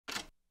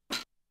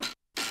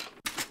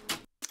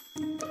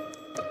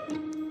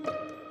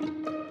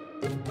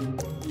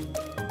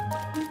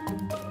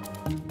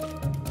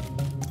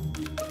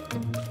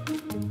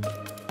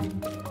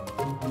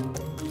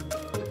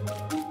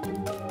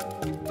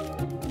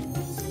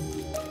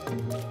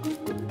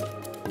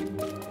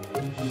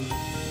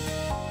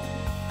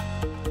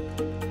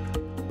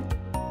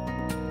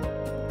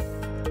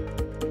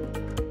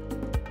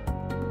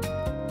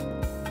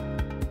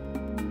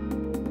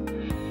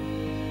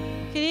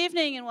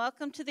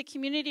welcome to the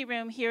community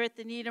room here at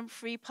the Needham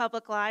Free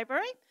Public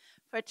Library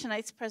for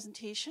tonight's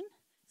presentation.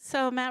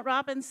 So Matt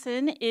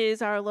Robinson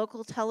is our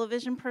local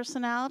television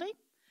personality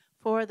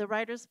for the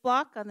Writer's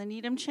Block on the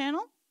Needham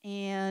channel,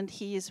 and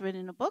he has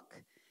written a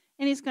book,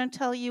 and he's going to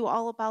tell you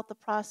all about the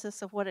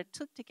process of what it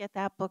took to get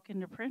that book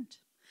into print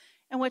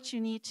and what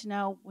you need to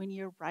know when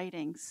you're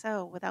writing.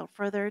 So without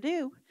further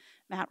ado,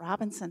 Matt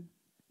Robinson.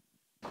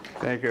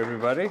 Thank you,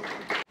 everybody.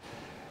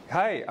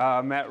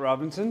 Hi, Matt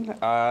Robinson.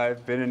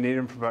 I've been in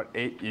Needham for about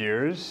 8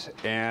 years,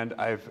 and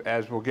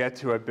as we'll get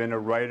to, I've been a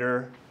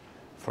writer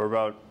for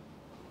about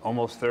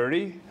almost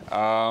 30.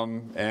 So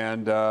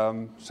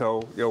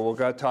we're going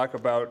to talk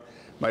about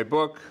my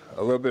book,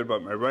 a little bit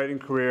about my writing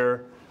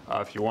career.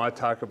 If you want to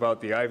talk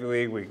about the Ivy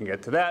League, we can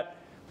get to that.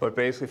 But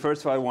basically,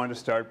 first of all, I wanted to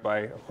start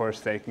by, of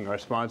course, thanking our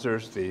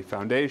sponsors, the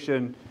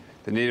Foundation,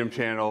 the Needham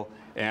Channel,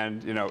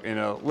 and in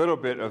a little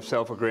bit of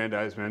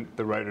self-aggrandizement,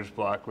 the Writer's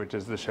Block, which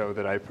is the show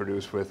that I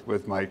produce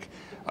with Mike,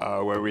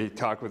 where we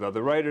talk with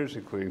other writers,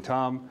 including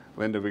Tom.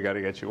 Linda, we got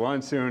to get you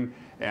on soon.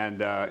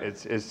 And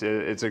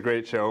it's a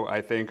great show, I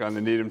think, on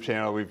the Needham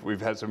Channel.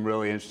 We've had some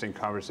really interesting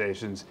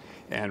conversations,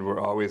 and we're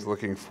always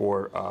looking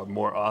for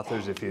more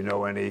authors. If you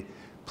know any,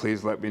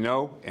 please let me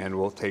know, and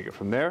we'll take it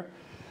from there.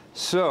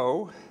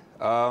 So,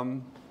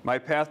 my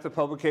path to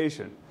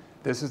publication.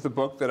 This is the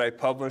book that I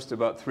published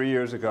about 3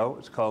 years ago.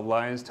 It's called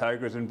Lions,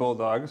 Tigers, and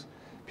Bulldogs.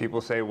 People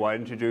say, why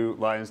didn't you do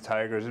Lions,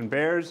 Tigers, and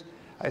Bears?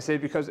 I say,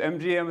 because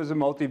MGM is a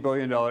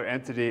multi-billion-dollar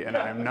entity, and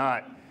I'm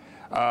not.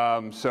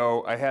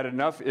 So I had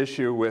enough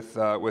issue with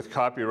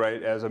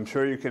copyright, as I'm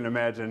sure you can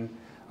imagine,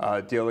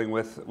 dealing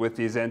with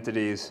these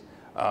entities.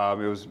 It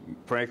was,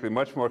 frankly,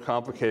 much more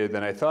complicated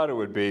than I thought it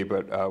would be,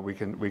 but we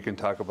can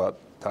talk about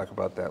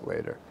that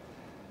later.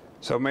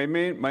 So my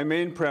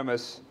main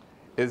premise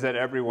is that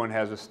everyone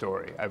has a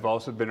story. I've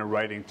also been a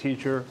writing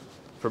teacher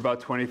for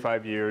about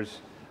 25 years,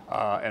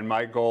 and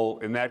my goal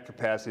in that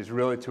capacity is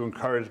really to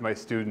encourage my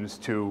students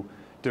to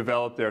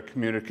develop their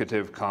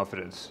communicative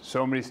confidence.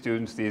 So many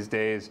students these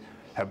days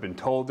have been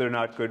told they're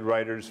not good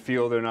writers,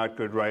 feel they're not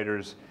good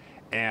writers,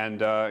 and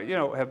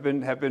have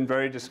been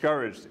very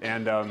discouraged.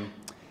 And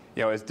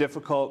as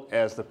difficult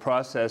as the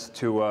process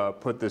to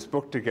put this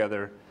book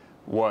together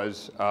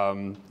was,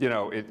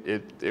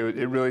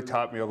 it really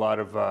taught me a lot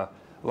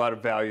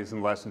of values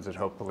and lessons that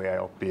hopefully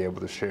I'll be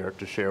able to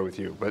share with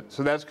you.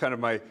 So that's kind of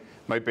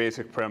my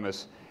basic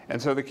premise.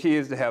 And so the key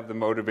is to have the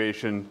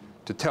motivation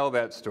to tell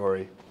that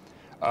story.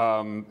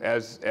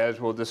 As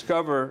we'll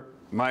discover,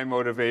 my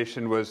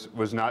motivation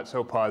was not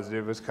so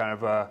positive. It was kind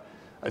of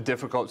a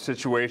difficult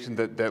situation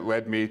that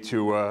led me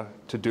to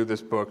do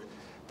this book,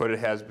 but it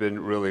has been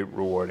really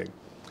rewarding.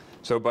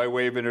 So by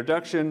way of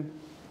introduction,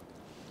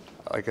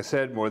 like I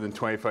said, more than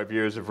 25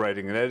 years of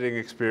writing and editing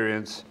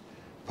experience,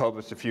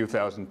 published a few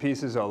thousand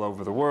pieces all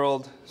over the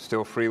world,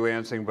 still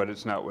freelancing, but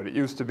it's not what it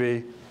used to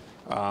be.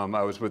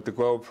 I was with the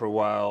Globe for a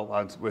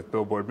while, with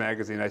Billboard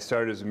magazine. I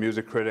started as a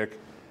music critic.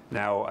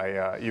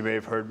 Now, you may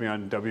have heard me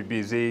on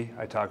WBZ.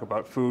 I talk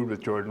about food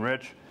with Jordan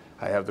Rich.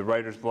 I have the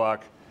Writer's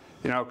Block.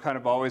 Kind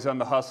of always on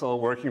the hustle,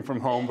 working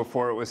from home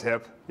before it was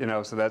hip.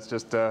 So that's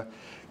just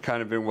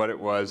kind of been what it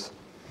was.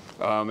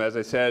 As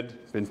I said,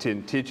 been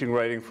teaching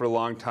writing for a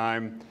long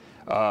time.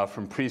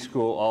 From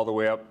preschool all the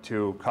way up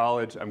to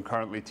college. I'm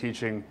currently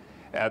teaching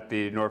at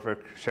the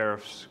Norfolk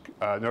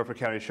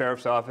County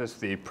Sheriff's Office,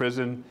 the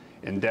prison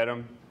in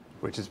Dedham,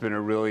 which has been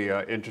a really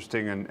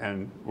interesting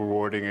and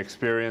rewarding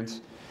experience,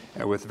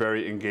 with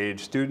very engaged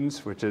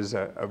students, which is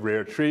a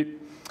rare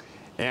treat.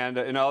 And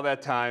in all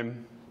that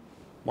time,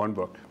 one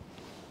book.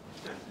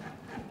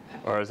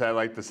 Or as I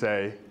like to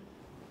say,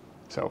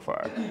 so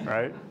far,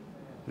 right?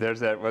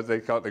 There's that, what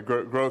they call it, the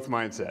growth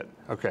mindset.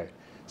 Okay.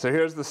 So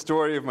here's the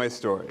story of my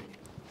story.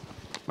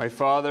 My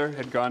father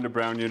had gone to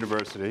Brown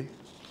University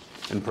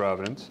in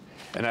Providence,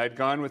 and I had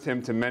gone with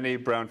him to many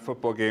Brown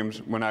football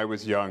games when I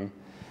was young.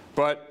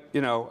 But,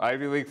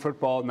 Ivy League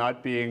football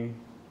not being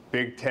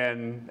Big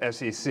Ten,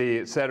 SEC,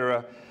 et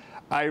cetera,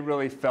 I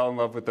really fell in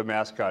love with the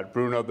mascot,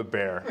 Bruno the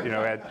Bear.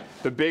 Had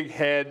the big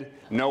head,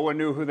 no one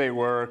knew who they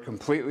were,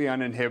 completely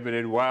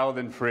uninhibited, wild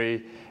and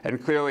free,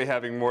 and clearly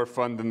having more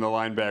fun than the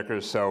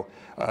linebackers, so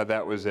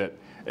that was it.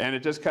 And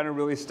it just kind of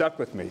really stuck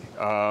with me,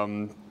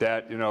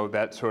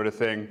 that sort of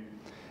thing,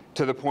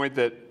 to the point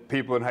that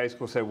people in high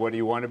school said, what do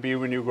you want to be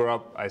when you grow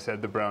up? I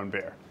said, the Brown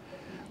Bear.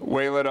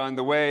 Way led on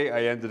the way,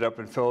 I ended up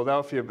in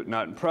Philadelphia, but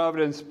not in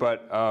Providence,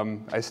 but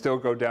I still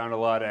go down a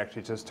lot. I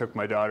actually just took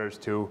my daughters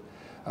to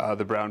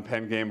the Brown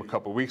Penn game a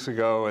couple weeks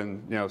ago,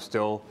 and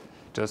still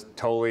just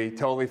totally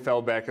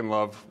fell back in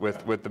love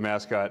with the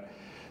mascot.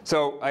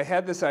 So I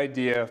had this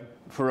idea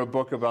for a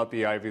book about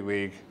the Ivy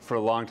League for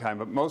a long time,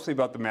 but mostly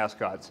about the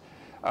mascots.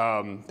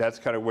 That's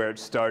kind of where it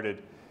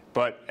started.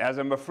 But as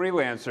I'm a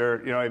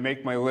freelancer, I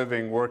make my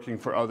living working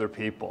for other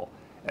people.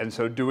 And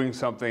so doing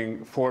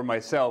something for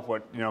myself,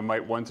 what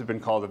might once have been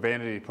called a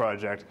vanity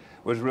project,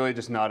 was really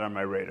just not on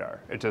my radar.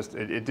 It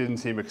didn't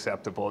seem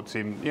acceptable. It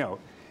seemed,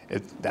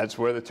 that's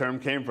where the term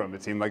came from.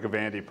 It seemed like a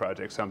vanity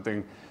project,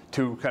 something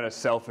too kind of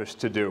selfish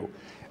to do.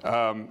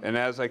 And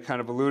as I kind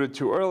of alluded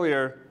to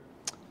earlier,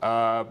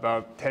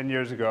 about 10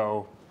 years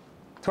ago,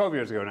 12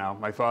 years ago now,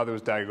 my father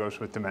was diagnosed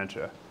with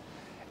dementia.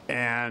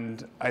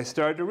 And I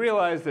started to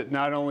realize that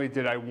not only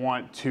did I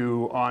want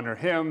to honor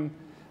him,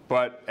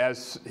 but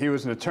as he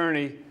was an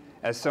attorney,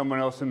 as someone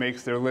else who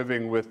makes their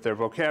living with their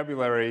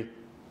vocabulary,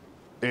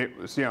 it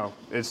was, you know,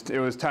 it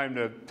was time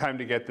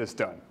to get this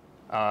done.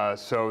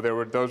 So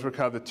those were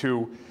kind of the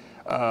two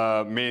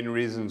main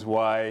reasons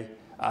why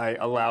I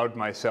allowed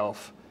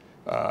myself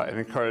and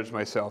encouraged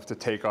myself to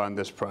take on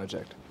this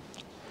project.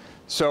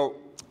 So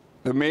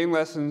the main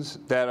lessons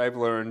that I've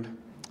learned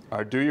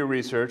are do your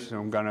research, and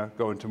I'm going to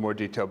go into more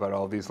detail about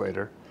all of these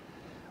later.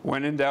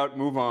 When in doubt,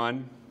 move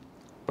on,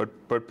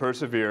 but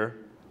persevere.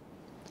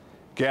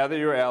 Gather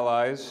your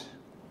allies,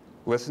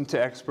 listen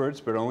to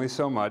experts, but only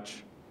so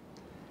much,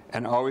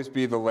 and always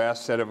be the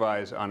last set of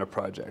eyes on a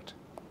project.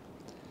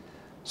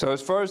 So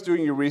as far as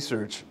doing your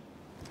research,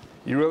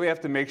 you really have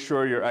to make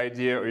sure your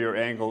idea or your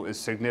angle is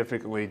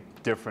significantly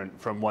different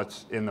from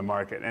what's in the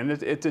market. And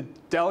it's a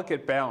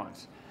delicate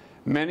balance.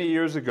 Many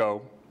years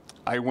ago,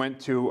 I went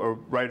to a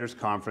writers'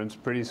 conference,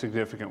 pretty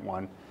significant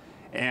one,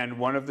 and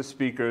one of the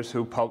speakers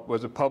who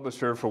was a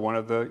publisher for one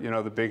of the,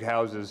 the big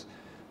houses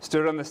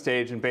stood on the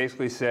stage and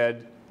basically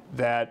said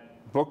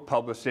that book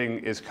publishing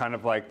is kind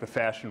of like the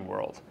fashion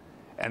world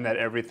and that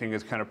everything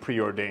is kind of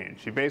preordained.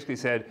 She basically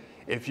said,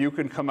 if you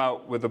can come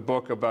out with a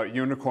book about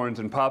unicorns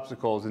and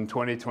popsicles in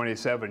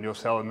 2027, you'll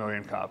sell 1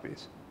 million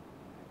copies.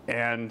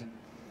 And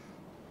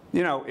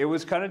it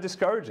was kind of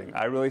discouraging.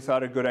 I really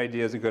thought a good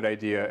idea is a good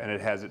idea, and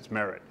it has its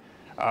merit.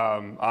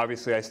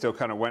 Obviously, I still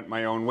kind of went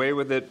my own way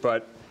with it,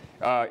 but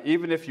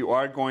even if you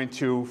are going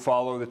to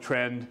follow the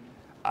trend,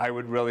 I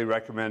would really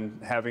recommend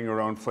having your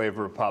own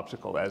flavor of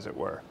popsicle, as it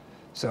were.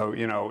 So,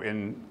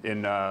 in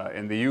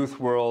the youth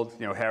world,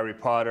 Harry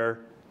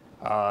Potter,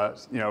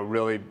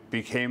 really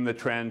became the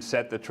trend,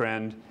 set the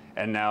trend,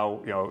 and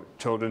now,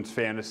 children's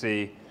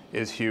fantasy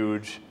is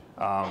huge.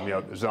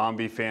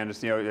 Zombie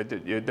fantasy,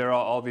 there are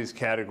all these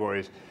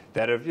categories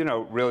that have,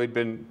 really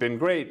been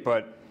great,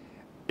 but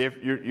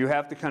if you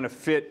have to kind of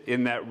fit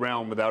in that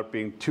realm without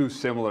being too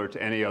similar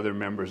to any other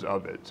members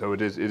of it. So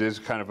it is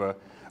kind of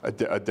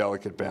a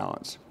delicate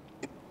balance.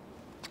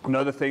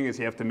 Another thing is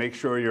you have to make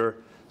sure you're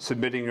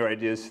submitting your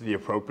ideas to the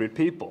appropriate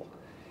people.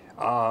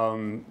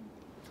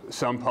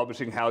 Some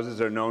publishing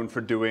houses are known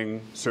for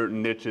doing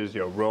certain niches,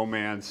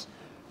 romance,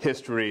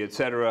 history,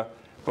 etc.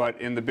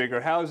 But in the bigger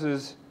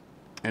houses,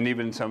 and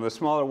even some of the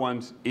smaller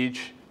ones,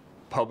 each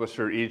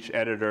publisher, each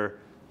editor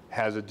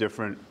has a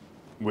different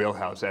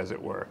wheelhouse, as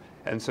it were.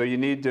 And so you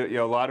need to,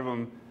 a lot of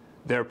them,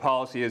 their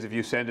policy is if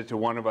you send it to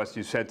one of us,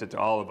 you sent it to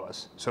all of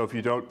us. So if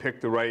you don't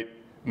pick the right,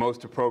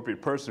 most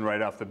appropriate person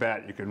right off the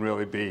bat, you can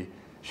really be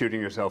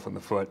shooting yourself in the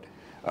foot.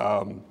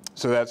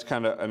 So that's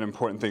kind of an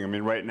important thing. I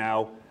mean, right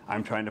now,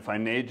 I'm trying to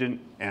find an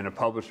agent and a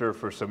publisher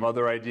for some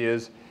other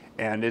ideas,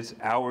 and it's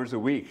hours a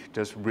week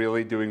just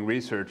really doing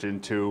research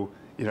into,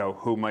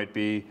 who might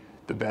be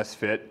the best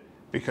fit,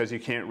 because you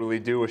can't really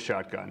do a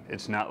shotgun.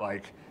 It's not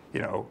like,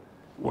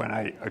 when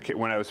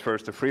I was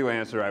first a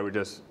freelancer, I would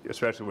just,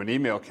 especially when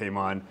email came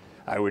on,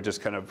 I would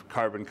just kind of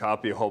carbon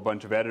copy a whole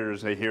bunch of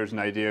editors and say, here's an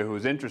idea, who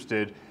was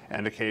interested,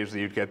 and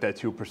occasionally you'd get that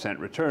 2%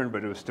 return,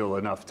 but it was still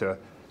enough to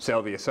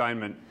sell the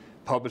assignment.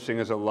 Publishing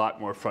is a lot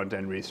more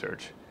front-end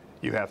research.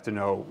 You have to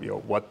know,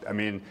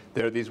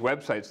 there are these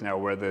websites now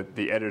where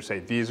the editors say,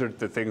 these are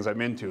the things I'm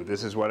into,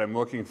 this is what I'm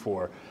looking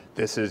for,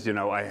 this is,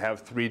 I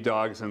have 3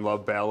 dogs and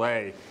love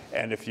ballet,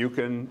 and if you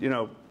can,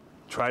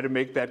 try to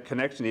make that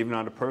connection even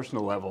on a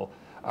personal level,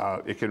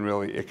 it can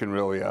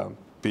really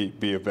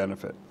be a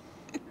benefit.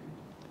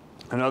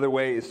 Another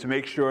way is to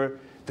make sure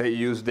that you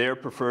use their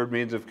preferred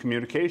means of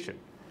communication.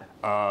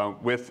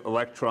 With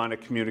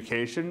electronic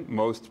communication,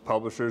 most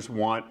publishers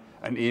want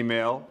an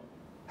email.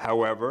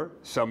 However,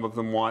 some of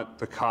them want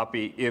the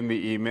copy in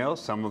the email,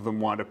 some of them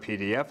want a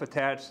PDF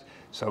attached,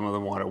 some of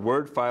them want a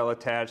Word file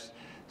attached,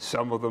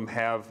 some of them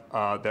have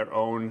their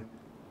own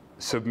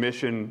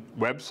submission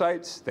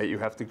websites that you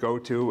have to go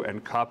to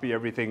and copy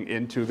everything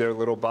into their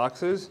little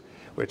boxes,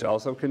 which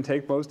also can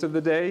take most of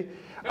the day.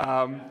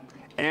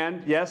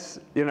 And yes,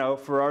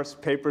 for our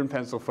paper and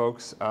pencil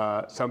folks,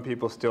 some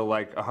people still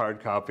like a hard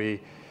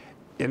copy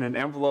in an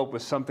envelope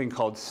with something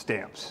called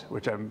stamps,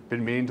 which I've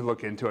been meaning to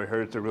look into. I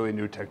heard it's a really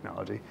new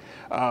technology.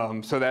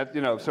 So that,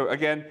 so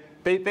again,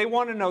 they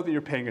want to know that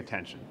you're paying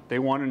attention. They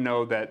want to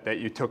know that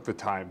you took the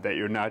time, that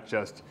you're not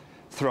just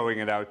throwing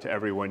it out to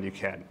everyone you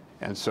can.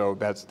 And so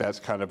that's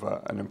kind of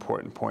an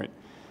important point.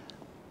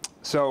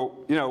 So,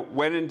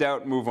 when in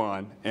doubt, move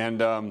on.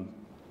 And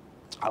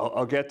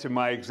I'll get to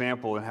my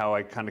example and how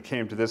I kind of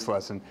came to this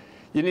lesson.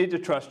 You need to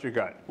trust your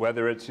gut,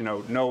 whether it's,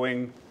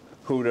 knowing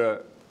who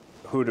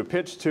to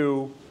pitch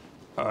to,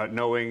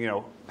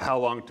 knowing, how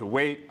long to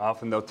wait.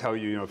 Often they'll tell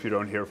you, if you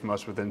don't hear from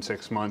us within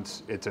 6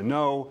 months, it's a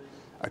no.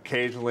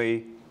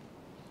 Occasionally,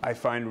 I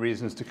find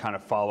reasons to kind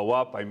of follow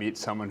up. I meet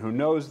someone who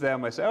knows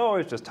them. I say, oh, I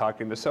was just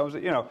talking to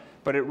someone,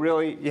 But it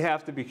really, you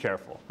have to be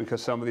careful,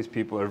 because some of these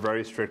people are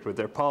very strict with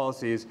their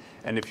policies,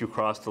 and if you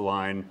cross the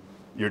line,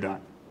 you're done.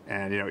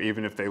 And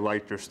even if they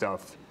liked your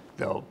stuff,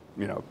 they'll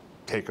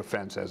take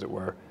offense, as it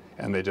were,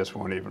 and they just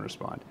won't even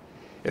respond.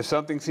 If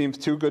something seems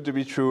too good to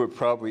be true, it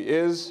probably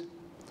is.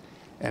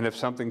 And if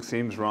something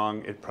seems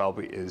wrong, it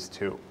probably is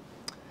too.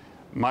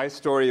 My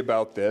story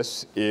about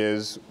this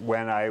is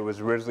when I was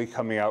originally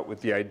coming out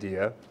with the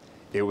idea,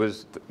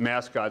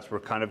 mascots were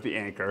kind of the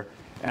anchor,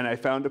 and I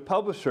found a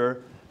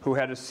publisher who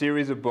had a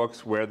series of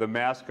books where the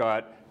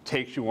mascot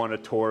takes you on a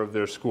tour of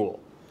their school.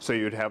 So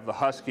you'd have the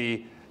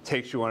Husky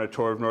takes you on a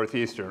tour of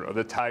Northeastern, or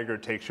the Tiger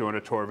takes you on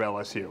a tour of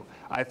LSU.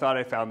 I thought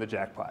I found the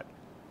jackpot.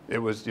 It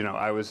was,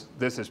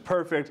 this is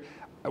perfect.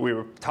 We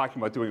were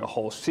talking about doing a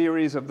whole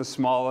series of the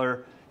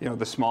smaller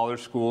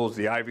schools,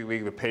 the Ivy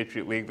League, the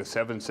Patriot League, the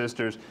Seven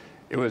Sisters.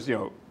 It was,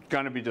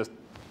 going to be just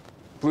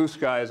blue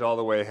skies all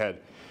the way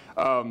ahead.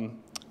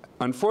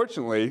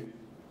 Unfortunately,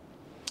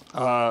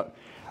 I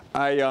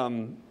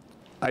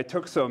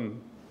took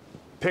some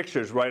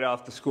pictures right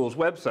off the school's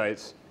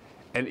websites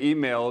and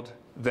emailed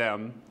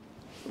them,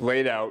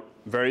 laid out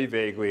very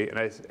vaguely,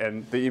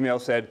 and the email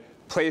said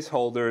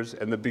placeholders,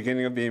 and the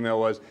beginning of the email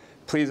was,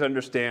 please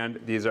understand,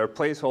 these are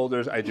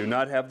placeholders. I do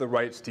not have the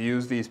rights to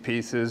use these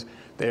pieces.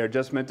 They are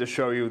just meant to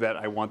show you that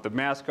I want the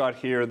mascot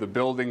here, the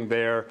building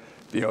there,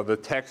 the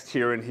text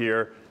here and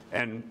here,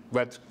 and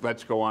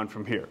let's go on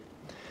from here.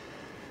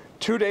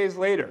 2 days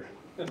later,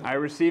 I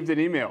received an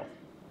email,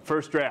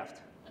 first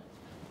draft.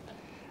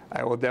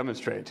 I will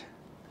demonstrate.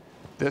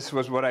 This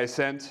was what I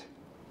sent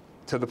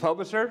to the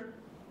publisher,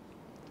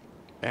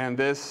 and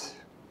this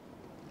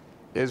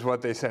is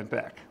what they sent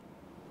back.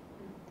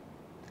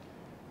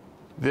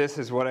 This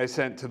is what I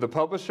sent to the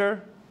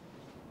publisher,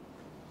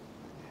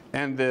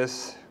 and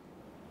this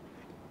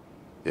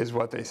is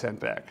what they sent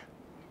back.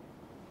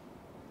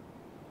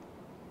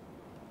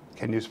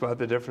 Can you spot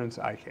the difference?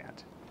 I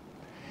can't.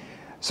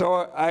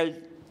 So I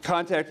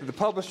contacted the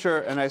publisher,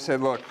 and I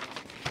said, look,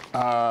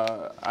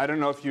 I don't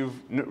know if you've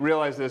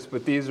realized this,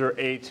 but these are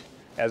 8,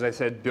 as I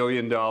said,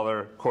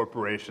 billion-dollar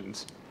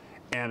corporations.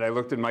 And I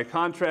looked at my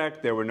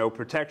contract. There were no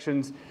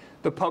protections.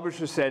 The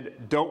publisher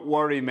said, don't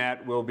worry,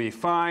 Matt, we'll be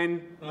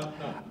fine.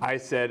 I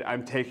said,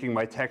 I'm taking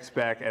my text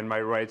back and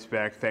my rights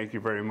back. Thank you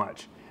very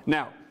much.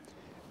 Now,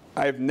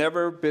 I've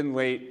never been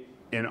late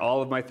in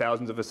all of my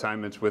thousands of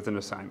assignments with an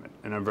assignment,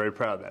 and I'm very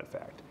proud of that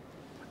fact.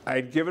 I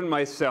had given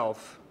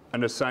myself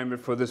an assignment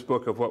for this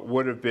book of what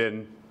would have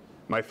been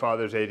my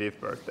father's 80th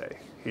birthday.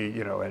 He,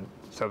 had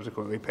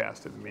subsequently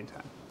passed in the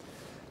meantime.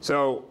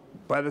 So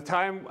by the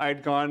time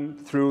I'd gone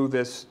through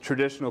this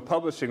traditional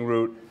publishing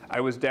route, I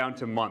was down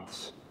to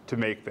months to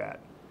make that.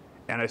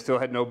 And I still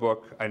had no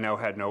book. I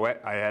had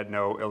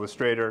no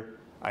illustrator.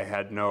 I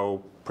had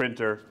no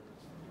printer.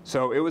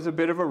 So it was a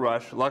bit of a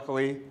rush.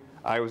 Luckily,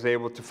 I was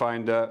able to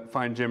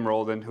find Jim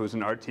Roldan, who was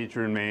an art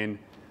teacher in Maine.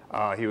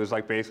 He was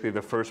like basically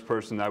the first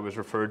person I was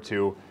referred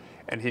to,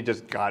 and he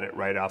just got it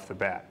right off the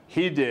bat.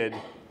 He did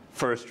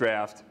first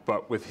draft,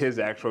 but with his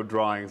actual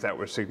drawings that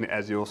were,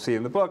 as you'll see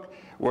in the book,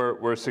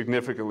 were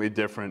significantly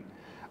different.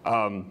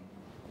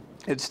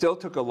 It still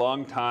took a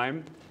long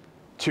time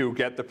to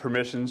get the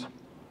permissions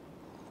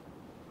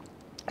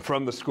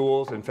from the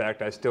schools. In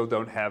fact, I still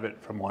don't have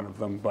it from one of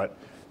them, but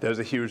there's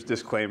a huge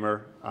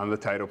disclaimer on the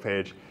title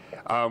page.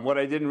 What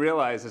I didn't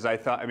realize is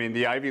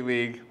the Ivy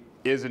League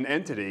is an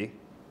entity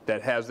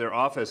that has their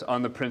office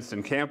on the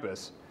Princeton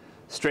campus.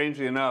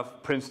 Strangely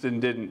enough, Princeton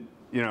didn't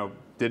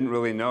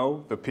really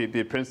know. The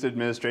Princeton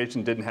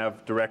administration didn't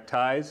have direct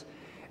ties.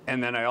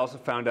 And then I also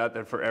found out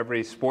that for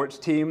every sports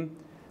team,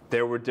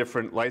 there were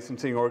different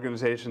licensing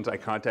organizations. I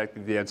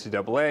contacted the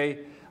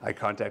NCAA, I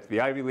contacted the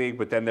Ivy League,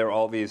 but then there are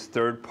all these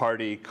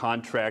third-party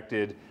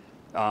contracted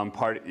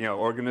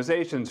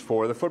organizations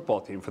for the football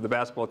team, for the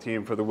basketball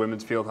team, for the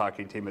women's field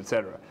hockey team, et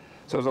cetera.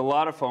 So there's a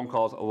lot of phone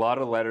calls, a lot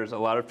of letters, a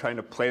lot of trying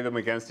to play them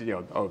against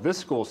oh, this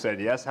school said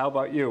yes, how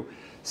about you?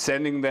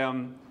 Sending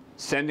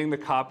the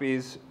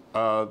copies,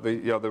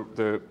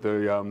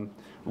 the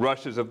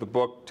rushes of the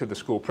book to the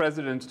school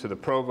presidents, to the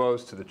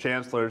provosts, to the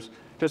chancellors,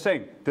 just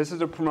saying, this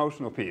is a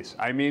promotional piece.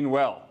 I mean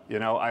well,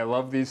 I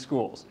love these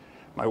schools.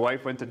 My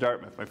wife went to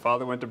Dartmouth, my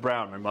father went to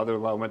Brown, my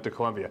mother-in-law went to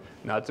Columbia.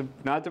 Not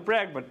to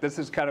brag, but this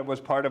is was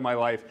part of my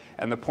life,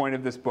 and the point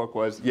of this book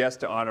was, yes,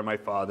 to honor my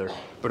father,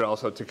 but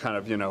also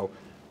to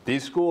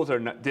these schools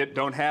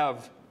don't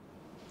have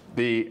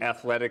the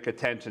athletic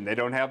attention. They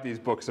don't have these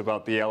books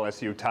about the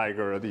LSU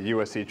Tiger or the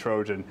USC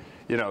Trojan.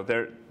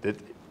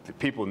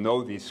 People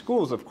know these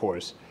schools, of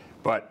course,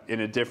 but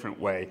in a different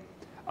way.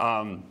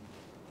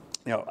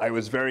 I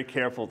was very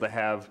careful to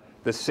have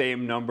the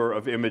same number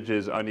of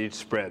images on each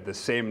spread, the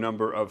same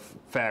number of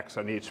facts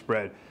on each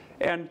spread,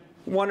 and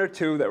one or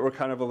two that were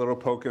kind of a little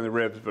poke in the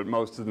ribs, but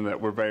most of them that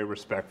were very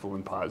respectful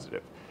and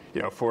positive.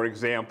 For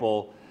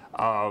example,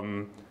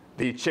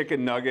 the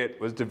chicken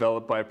nugget was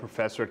developed by a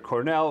professor at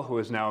Cornell who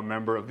is now a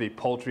member of the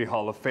Poultry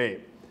Hall of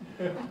Fame.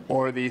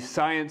 Or the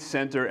Science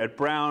Center at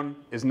Brown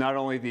is not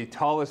only the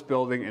tallest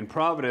building in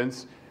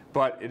Providence,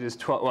 but it is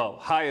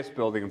highest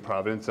building in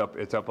Providence.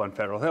 It's up on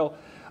Federal Hill.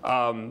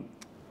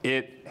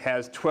 It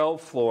has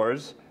 12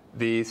 floors,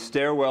 the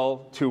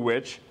stairwell to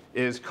which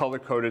is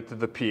color-coded to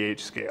the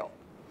pH scale.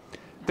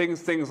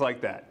 Things like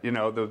that.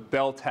 The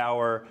bell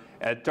tower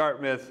at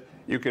Dartmouth,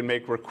 you can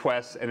make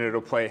requests and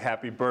it'll play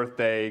Happy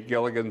Birthday,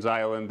 Gilligan's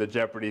Island, the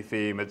Jeopardy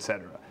theme,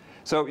 etc.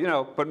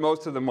 So, but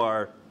most of them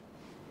are,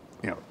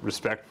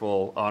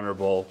 respectful,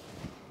 honorable,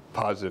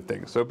 positive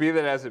things. So be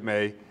that as it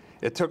may,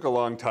 it took a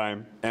long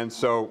time. And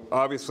so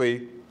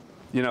obviously,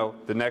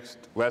 the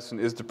next lesson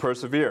is to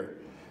persevere.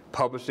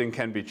 Publishing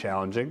can be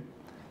challenging.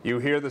 You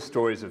hear the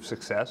stories of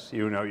success.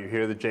 You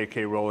hear the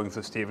J.K. Rowlings,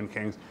 the Stephen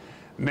Kings.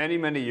 Many,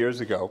 many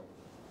years ago,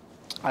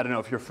 I don't know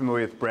if you're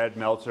familiar with Brad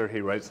Meltzer. He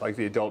writes like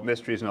the adult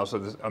mysteries and also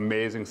this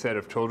amazing set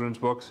of children's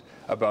books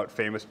about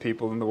famous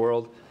people in the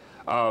world.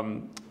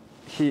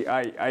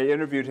 I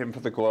interviewed him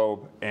for the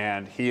Globe,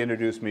 and he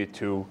introduced me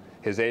to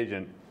his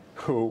agent,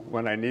 who,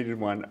 when I needed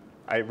one,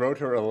 I wrote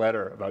her a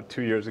letter about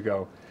 2 years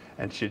ago,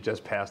 and she had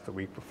just passed the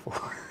week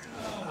before.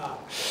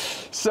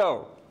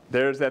 So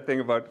there's that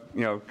thing about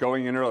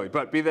going in early.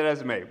 But be that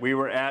as it may, we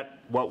were at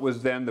what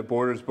was then the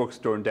Borders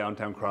bookstore in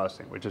downtown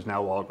Crossing, which is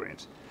now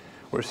Walgreens.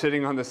 We're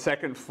sitting on the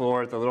second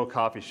floor at the little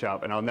coffee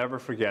shop, and I'll never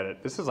forget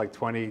it. This is like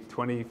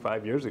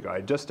 25 years ago.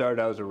 I just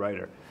started out as a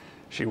writer.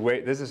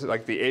 This is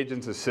like the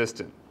agent's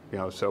assistant,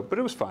 but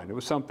it was fine. It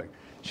was something.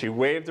 She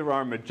waved her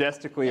arm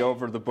majestically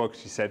over the books.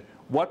 She said,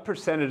 "What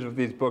percentage of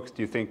these books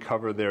do you think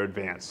cover their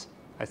advance?"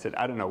 I said,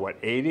 "I don't know, what,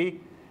 80?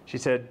 She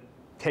said,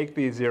 "Take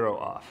the 0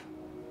 off.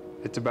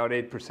 It's about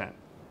 8%.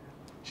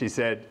 She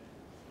said,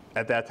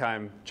 at that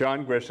time,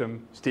 John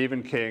Grisham,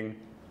 Stephen King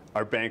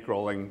are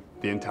bankrolling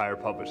the entire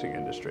publishing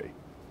industry.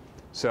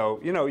 So,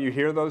 you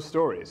hear those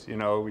stories.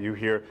 You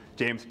hear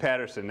James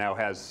Patterson now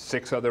has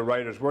 6 other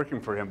writers working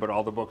for him, but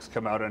all the books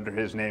come out under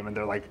his name, and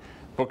they're like,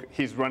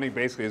 he's running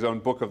basically his own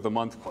Book of the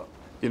Month club.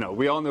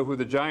 We all know who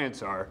the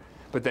giants are,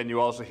 but then you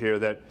also hear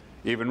that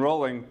even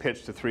Rowling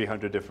pitched to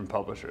 300 different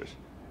publishers.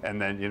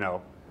 And then,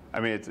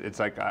 it's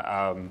like,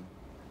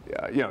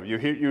 you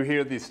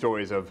hear these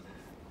stories of,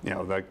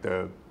 like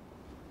the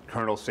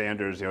Colonel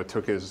Sanders,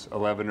 took his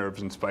 11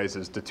 herbs and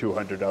spices to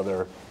 200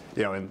 other,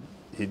 and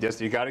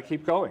you got to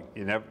keep going.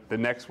 The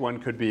next one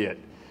could be it.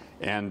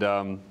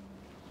 And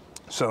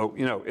so,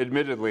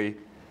 admittedly,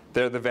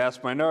 they're the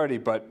vast minority,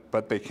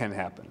 but they can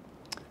happen.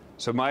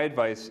 So my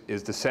advice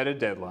is to set a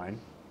deadline.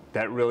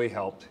 That really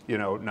helped,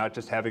 not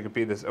just having it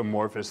be this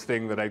amorphous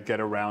thing that I'd get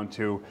around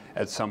to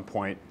at some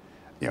point.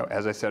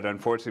 As I said,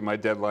 unfortunately, my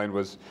deadline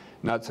was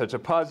not such a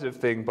positive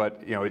thing,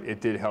 but it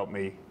did help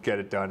me get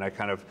it done. I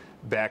kind of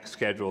back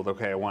scheduled.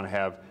 Okay, I want to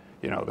have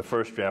the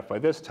first draft by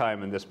this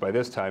time and this by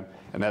this time,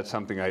 and that's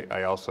something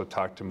I also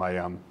talked to my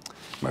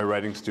my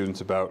writing students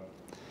about.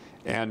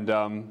 And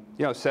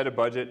set a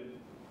budget.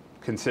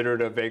 Consider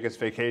it a Vegas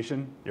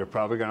vacation. You're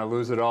probably going to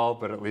lose it all,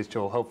 but at least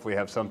you'll hopefully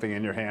have something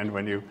in your hand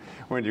when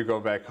you go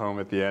back home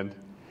at the end.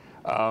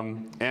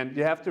 And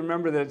you have to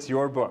remember that it's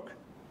your book.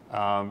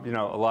 A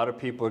lot of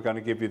people are going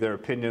to give you their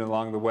opinion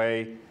along the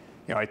way.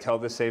 I tell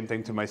the same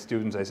thing to my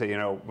students. I say,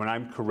 when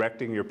I'm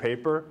correcting your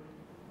paper,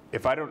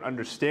 if I don't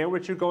understand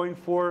what you're going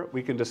for,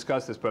 we can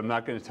discuss this, but I'm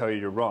not going to tell you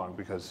you're wrong,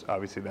 because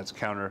obviously that's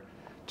counter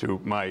to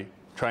my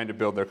trying to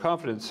build their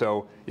confidence.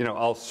 So,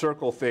 I'll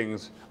circle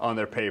things on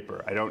their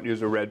paper. I don't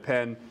use a red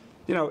pen.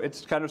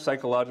 It's kind of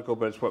psychological,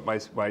 but it's what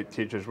my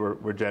teachers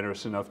were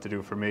generous enough to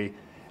do for me.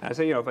 And I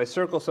say, if I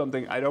circle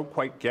something, I don't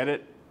quite get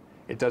it.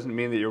 It doesn't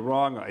mean that you're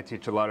wrong. I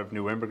teach a lot of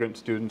new immigrant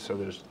students, so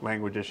there's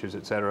language issues,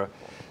 et cetera.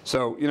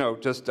 So,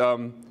 you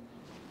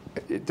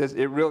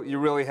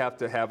really have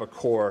to have a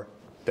core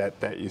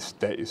that you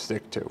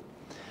stick to.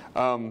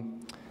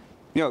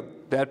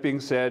 That being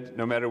said,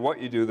 no matter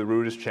what you do, the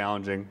route is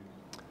challenging.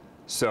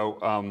 So,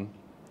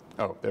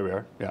 oh, there we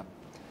are. Yeah.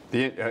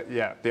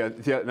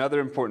 Another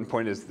important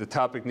point is the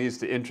topic needs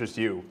to interest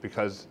you,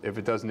 because if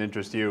it doesn't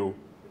interest you,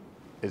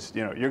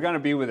 you're going to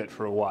be with it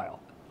for a while.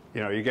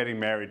 You're getting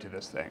married to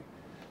this thing.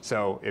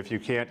 So if you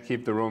can't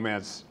keep the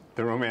romance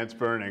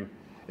burning,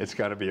 it's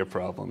got to be a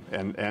problem.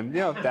 And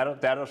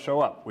that'll show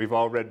up. We've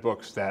all read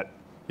books that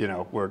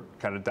we're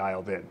kind of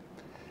dialed in.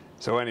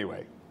 So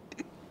anyway,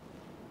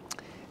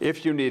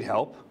 if you need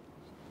help,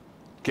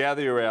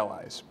 gather your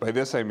allies. By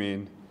this I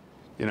mean,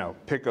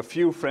 pick a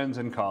few friends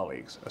and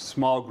colleagues, a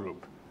small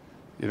group.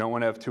 You don't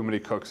want to have too many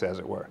cooks, as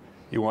it were.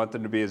 You want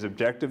them to be as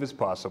objective as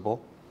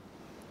possible,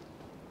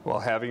 while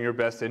having your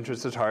best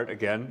interests at heart,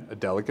 again, a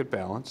delicate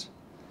balance,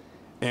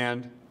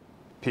 and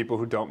people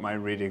who don't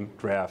mind reading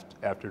draft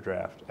after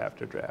draft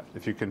after draft.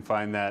 If you can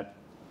find that,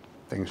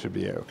 things should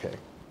be okay.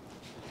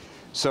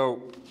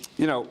 So,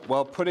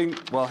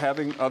 while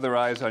having other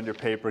eyes on your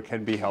paper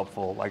can be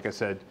helpful, like I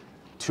said,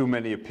 too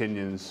many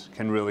opinions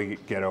can really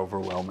get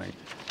overwhelming.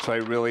 So I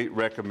really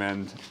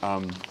recommend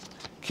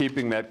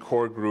keeping that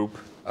core group.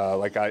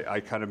 Like I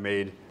kind of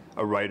made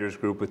a writers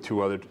group with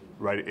 2 other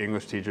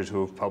English teachers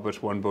who have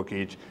published 1 book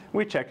each.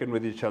 We check in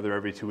with each other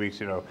every 2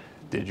 weeks.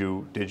 Did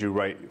you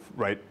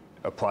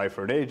apply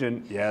for an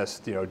agent? Yes.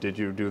 Did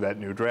you do that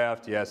new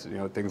draft? Yes.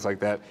 Things like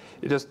that.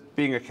 You're just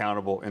being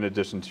accountable in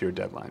addition to your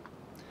deadline.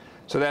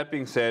 So that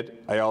being said,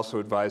 I also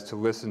advise to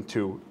listen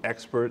to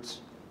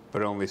experts,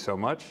 but only so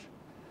much.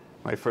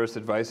 My first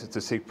advice is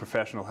to seek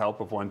professional help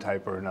of one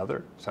type or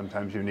another.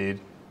 Sometimes you need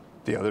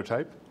the other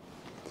type.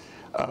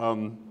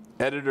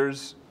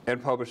 editors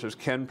and publishers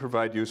can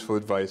provide useful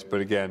advice, but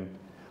again,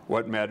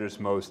 what matters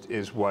most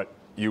is what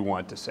you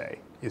want to say.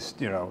 You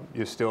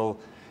still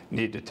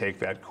need to take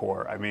that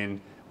core. I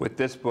mean, with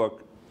this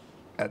book,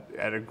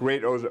 at a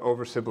great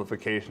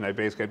oversimplification, I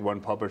basically had one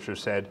publisher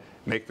said,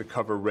 make the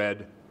cover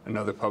red.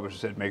 Another publisher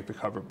said, make the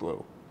cover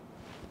blue.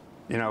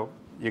 You know,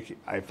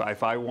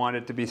 if I want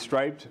it to be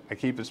striped, I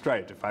keep it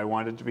striped. If I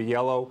want it to be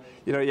yellow,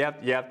 you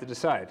have to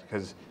decide,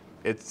 because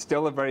it's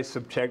still a very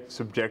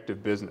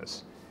subjective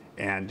business.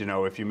 And you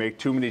know, if you make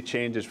too many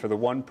changes for the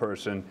one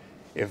person,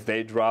 if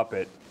they drop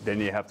it, then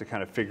you have to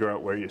kind of figure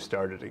out where you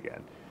started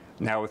again.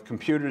 Now with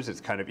computers, it's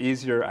kind of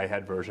easier. I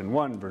had version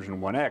 1, version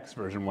 1X,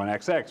 version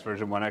 1XX,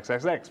 version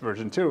 1XXX,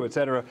 version 2, et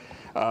cetera.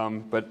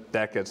 But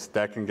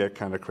that can get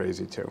kind of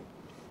crazy too.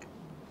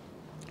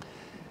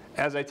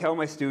 As I tell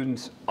my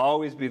students,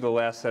 always be the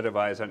last set of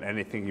eyes on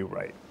anything you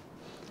write.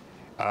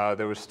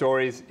 There were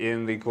stories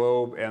in the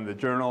Globe and the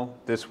Journal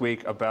this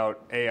week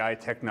about AI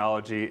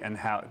technology and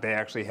how they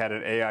actually had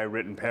an AI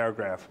written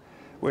paragraph,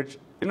 which,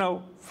 you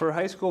know, for a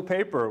high school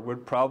paper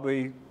would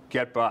probably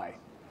get by.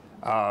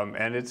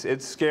 And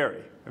it's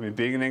scary. I mean,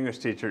 being an English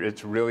teacher,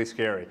 it's really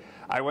scary.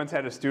 I once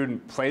had a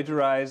student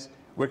plagiarize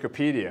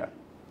Wikipedia,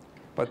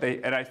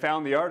 and I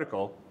found the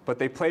article, but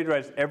they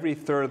plagiarized every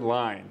third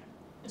line.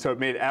 So it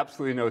made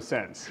absolutely no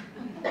sense.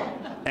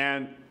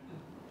 And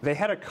they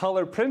had a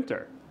color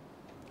printer.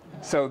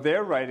 So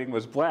their writing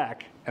was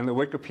black, and the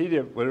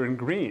Wikipedia were in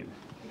green.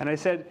 And I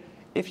said,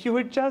 if you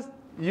had just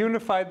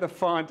unified the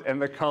font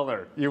and the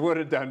color, you would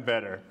have done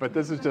better. But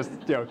this is just,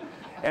 you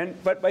know.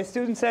 But my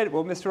student said,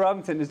 well, Mr.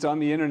 Robinson, it's on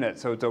the internet,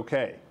 so it's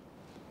OK.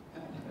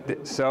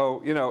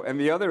 So, you know, and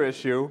the other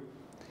issue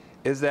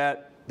is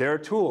that there are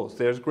tools.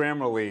 There's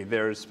Grammarly,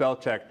 there's spell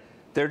check.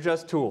 They're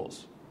just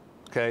tools.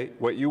 Okay,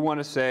 what you want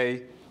to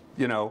say,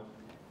 you know,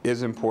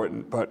 is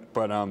important, but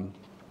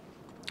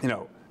you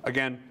know,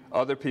 again,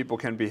 other people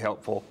can be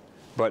helpful,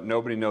 but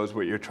nobody knows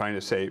what you're trying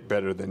to say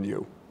better than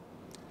you.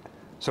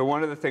 So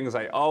one of the things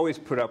I always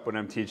put up when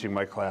I'm teaching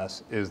my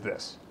class is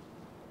this.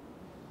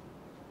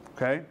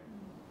 Okay?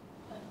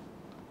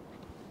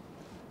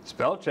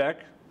 Spell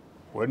check,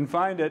 wouldn't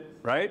find it,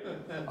 right?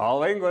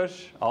 All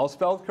English, all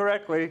spelled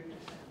correctly,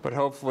 but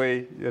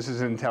hopefully this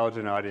is an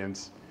intelligent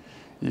audience.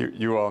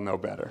 You all know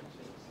better.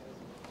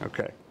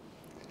 Okay.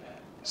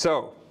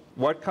 So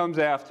what comes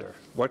after?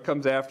 What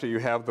comes after you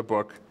have the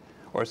book,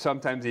 or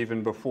sometimes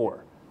even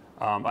before?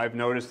 I've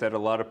noticed that a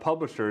lot of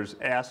publishers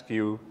ask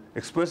you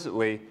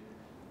explicitly,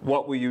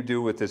 what will you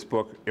do with this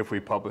book if we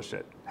publish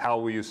it? How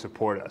will you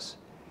support us?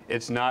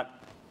 It's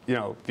not, you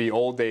know, the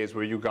old days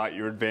where you got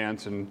your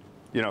advance and,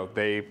 you know,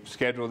 they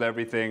scheduled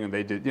everything and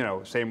they did, you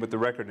know, same with the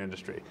record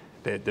industry.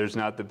 There's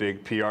not the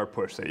big PR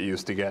push that you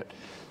used to get.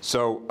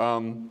 So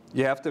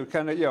you have to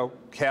kind of, you know,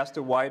 cast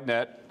a wide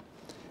net.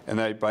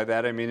 And by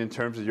that I mean in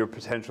terms of your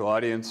potential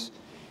audience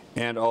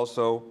and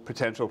also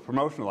potential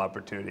promotional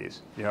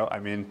opportunities. You know, I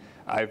mean,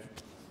 I've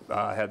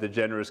had the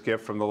generous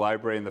gift from the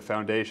library and the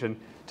foundation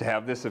to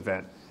have this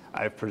event.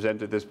 I've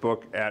presented this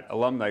book at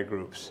alumni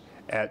groups,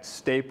 at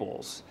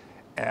Staples,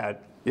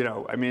 at, you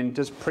know, I mean,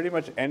 just pretty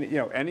much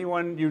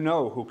anyone you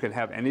know who can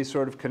have any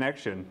sort of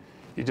connection.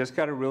 You just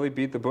got to really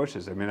beat the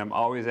bushes. I mean, I'm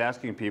always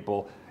asking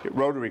people at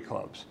Rotary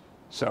clubs.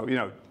 So, you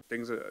know,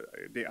 things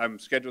I'm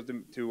scheduled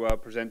to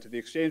present to the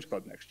Exchange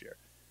Club next year.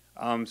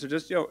 So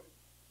just, you know,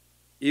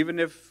 even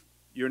if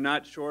you're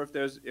not sure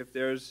if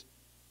there's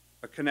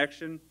a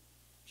connection,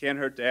 can't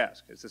hurt to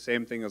ask. It's the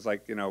same thing as,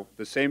 like, you know,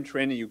 the same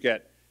training you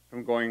get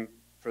from going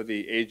for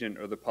the agent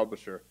or the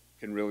publisher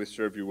can really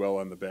serve you well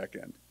on the back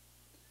end.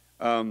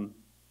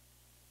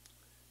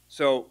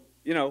 So,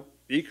 you know,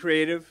 be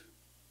creative,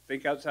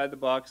 think outside the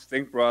box,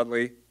 think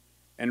broadly,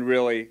 and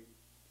really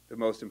the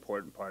most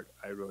important part,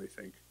 I really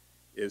think,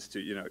 is to,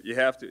 you know, you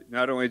have to,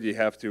 not only do you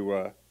have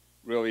to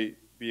really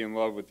be in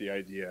love with the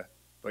idea,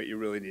 but you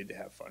really need to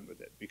have fun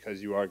with it,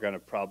 because you are going to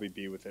probably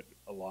be with it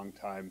a long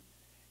time.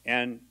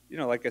 And, you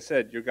know, like I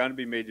said, you're going to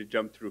be made to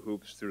jump through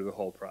hoops through the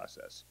whole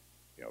process.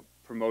 You know,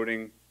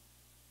 promoting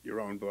your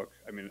own book.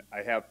 I mean,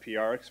 I have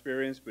PR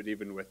experience, but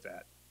even with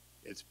that,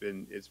 it's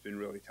been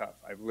really tough.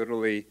 I've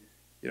literally,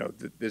 you know,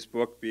 this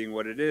book being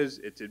what it is,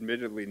 it's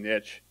admittedly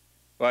niche,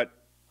 but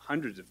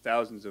hundreds of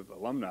thousands of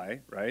alumni,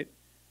 right?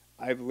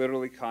 I've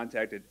literally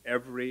contacted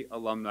every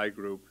alumni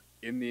group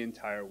in the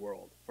entire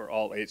world for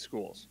all 8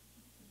 schools.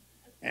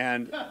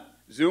 And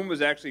Zoom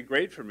was actually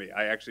great for me.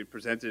 I actually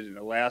presented in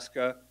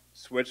Alaska,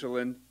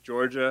 Switzerland,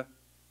 Georgia,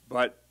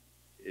 but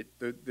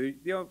you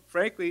know,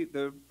 frankly,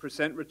 the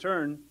percent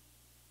return,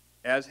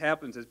 as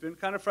happens, has been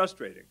kind of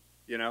frustrating,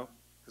 you know,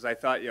 because I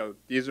thought, you know,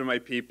 these are my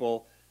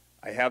people.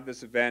 I have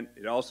this event.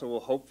 It also will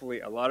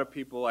hopefully, a lot of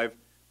people I've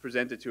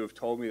presented to have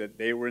told me that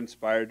they were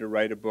inspired to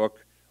write a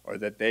book, or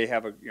that they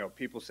have you know,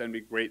 people send me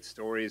great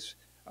stories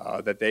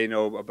that they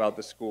know about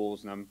the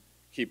schools, and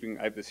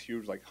I have this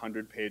huge, like,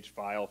 100-page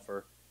file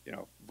for, you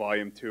know,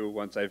 volume 2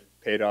 once I've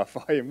paid off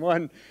volume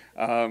 1.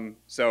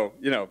 So,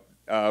 you know,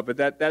 but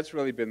that's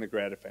really been the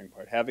gratifying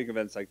part. Having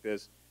events like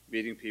this,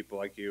 meeting people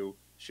like you,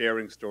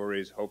 sharing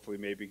stories, hopefully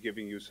maybe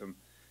giving you some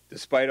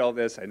despite all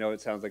this, I know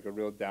it sounds like a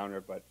real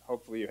downer, but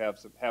hopefully you have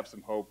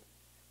some hope.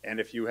 And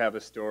if you have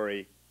a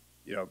story,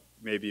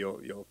 maybe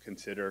you'll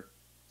consider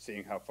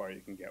seeing how far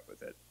you can get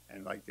with it.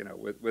 And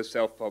with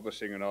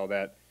self-publishing and all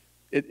that,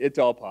 it's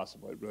all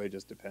possible. It really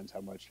just depends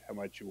how much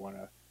you want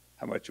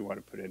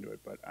to put into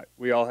it. But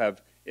we all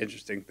have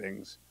interesting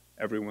things.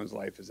 Everyone's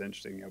life is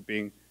interesting.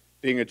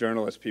 Being a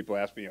journalist, people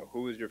ask me,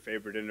 who is your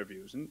favorite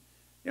interviews? And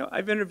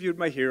I've interviewed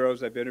my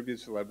heroes, I've interviewed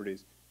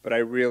celebrities, but I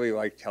really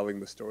like telling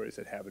the stories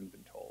that haven't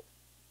been told.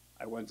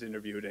 I once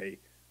interviewed a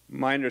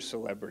minor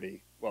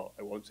celebrity. Well,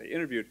 I won't say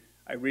interviewed.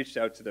 I reached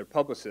out to their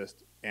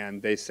publicist,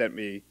 and they said,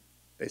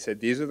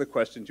 these are the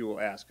questions you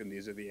will ask, and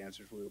these are the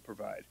answers we will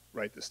provide.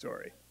 Write the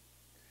story.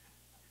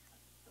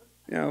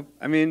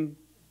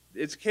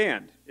 It's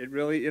canned. It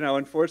really,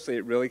 unfortunately,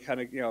 it really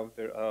kind of,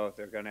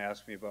 they're going to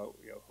ask me about,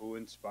 who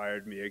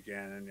inspired me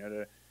again,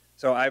 and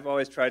so I've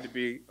always tried to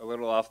be a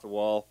little off the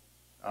wall.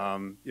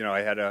 I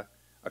had a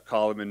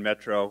column in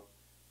Metro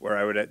where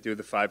I would do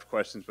the 5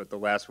 questions, but the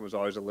last one was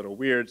always a little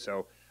weird,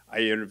 so I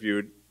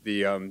interviewed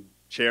the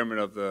chairman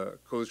of the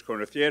Coolidge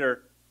Corner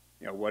Theater.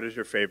 What is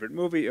your favorite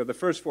movie? The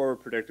first 4 were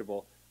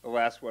predictable. The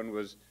last one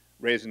was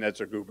Raisinets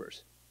or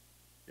Goobers.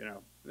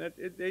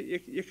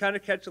 You kind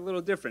of catch a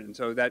little different, and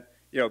so that,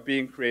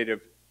 being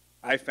creative,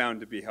 I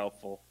found to be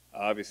helpful.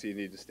 Obviously, you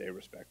need to stay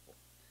respectful.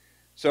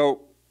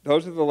 So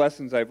those are the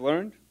lessons I've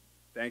learned.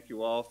 Thank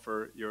you all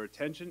for your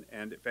attention,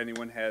 and if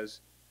anyone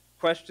has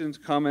questions,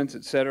 comments,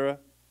 etc.,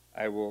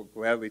 I will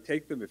gladly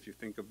take them. If you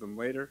think of them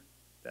later,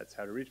 that's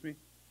how to reach me.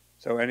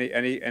 So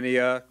any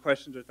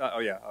questions or thoughts? Oh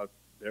yeah,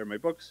 there are my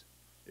books.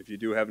 If you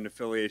do have an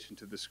affiliation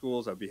to the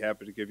schools, I'll be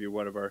happy to give you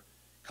one of our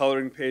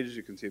coloring pages.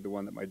 You can see the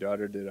one that my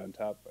daughter did on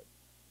top. But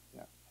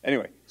yeah.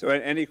 Anyway, so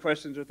any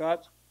questions or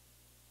thoughts?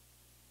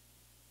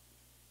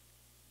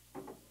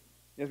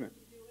 Yes, ma'am.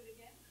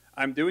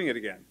 I'm doing it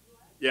again.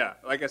 Yeah,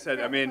 like I said,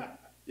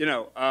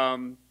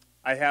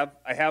 I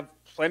have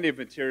plenty of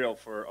material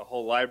for a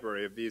whole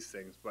library of these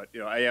things, but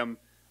I am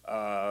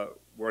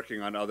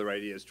working on other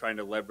ideas, trying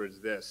to leverage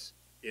this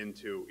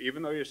into,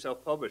 even though you're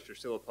self-published, you're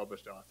still a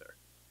published author.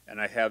 And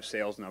I have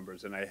sales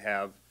numbers, and I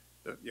have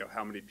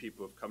how many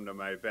people have come to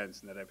my events,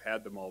 and that I've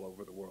had them all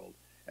over the world,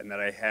 and that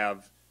I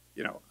have,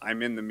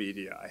 I'm in the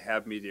media, I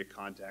have media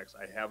contacts,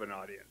 I have an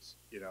audience.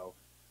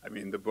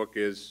 The book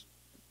is,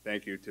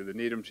 thank you to the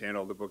Needham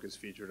channel, the book is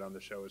featured on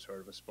the show as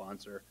sort of a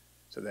sponsor,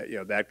 so that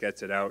that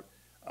gets it out.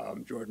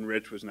 Jordan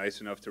Rich was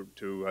nice enough to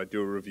do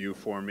a review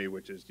for me,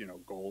 which is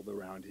gold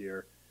around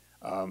here.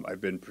 I've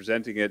been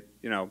presenting it,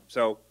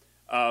 so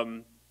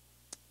I'm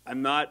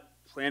not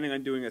planning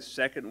on doing a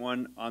second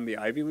one on the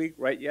Ivy League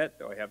right yet,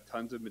 though I have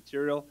tons of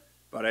material,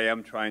 but I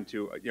am trying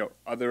to,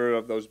 other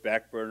of those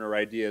back burner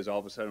ideas, all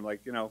of a sudden I'm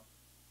like,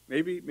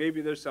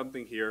 maybe there's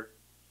something here.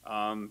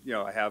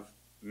 I have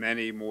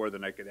many more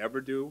than I could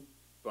ever do,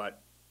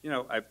 but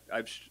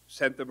I've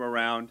sent them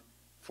around,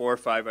 4 or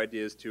 5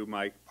 ideas to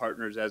my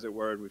partners, as it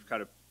were, and we've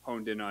kind of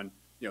honed in on,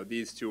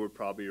 these 2 are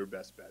probably your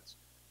best bets.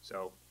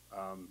 So,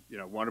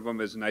 one of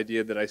them is an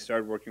idea that I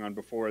started working on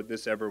before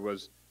this ever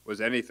was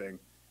anything,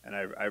 and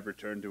I've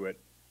returned to it.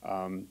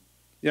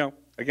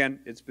 Again,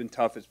 it's been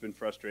tough, it's been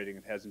frustrating,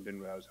 it hasn't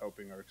been what I was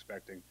hoping or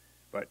expecting,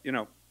 but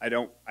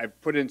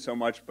I've put in so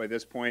much by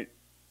this point,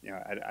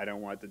 I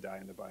don't want it to die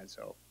in the vine,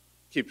 so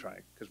keep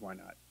trying, because why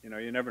not?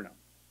 You never know.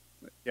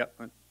 Yep.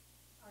 Are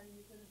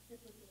you going to stick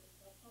with the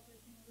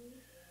self-publishing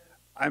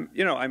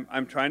route?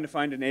 I'm trying to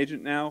find an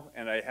agent now,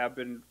 and I have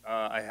been.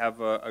 I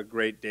have a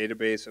great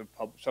database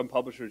of some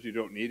publishers. You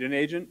don't need an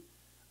agent,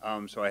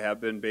 so I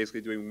have been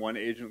basically doing 1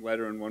 agent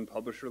letter and 1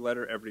 publisher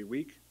letter every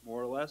week,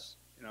 more or less.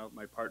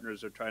 My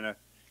partners are trying to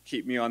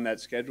keep me on that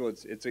schedule.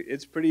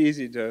 It's pretty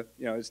easy to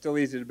it's still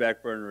easy to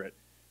back burner it,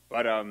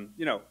 but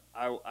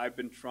I've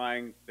been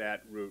trying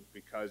that route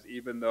because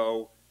even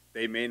though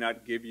they may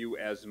not give you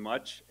as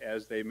much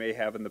as they may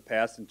have in the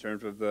past in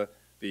terms of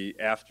the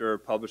after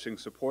publishing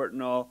support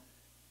and all.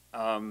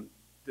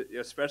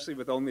 Especially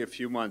with only a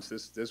few months,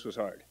 this was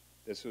hard.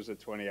 This was a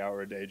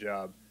 20-hour-a-day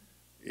job.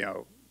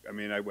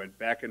 I went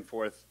back and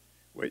forth.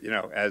 With,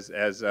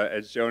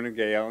 as Joan and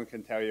Gaellen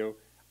can tell you,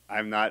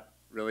 I'm not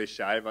really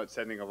shy about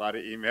sending a lot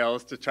of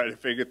emails to try to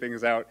figure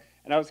things out.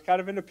 And I was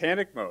kind of in a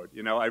panic mode.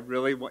 I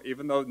really,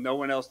 even though no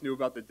one else knew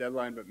about the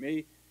deadline but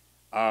me.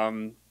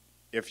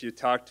 If you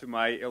talk to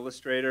my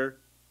illustrator,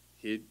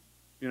 he'd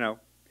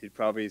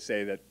probably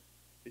say that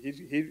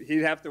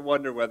he'd have to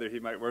wonder whether he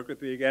might work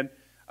with me again.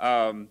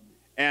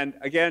 And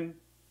again,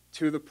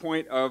 to the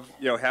point of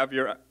have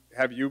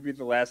you be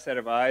the last set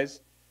of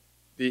eyes.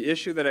 The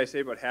issue that I say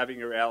about having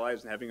your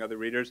allies and having other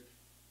readers,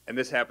 and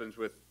this happens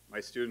with my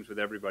students, with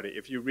everybody.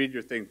 If you read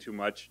your thing too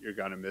much, you're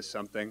gonna miss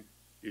something.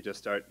 You just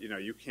start,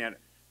 you can't.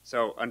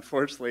 So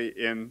unfortunately,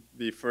 in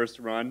the first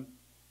run,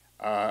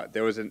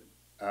 there was an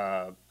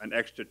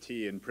extra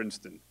T in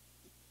Princeton.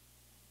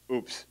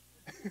 Oops.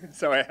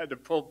 So I had to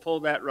pull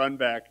that run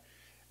back.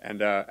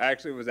 And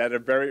actually it was at a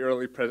very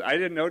early I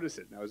didn't notice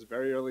it. It was a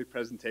very early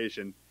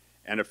presentation.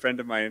 And a friend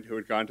of mine who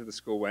had gone to the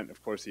school went,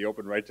 of course, he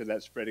opened right to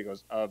that spread. He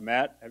goes,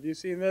 Matt, have you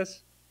seen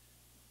this?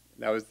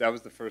 That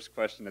was the first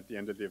question at the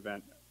end of the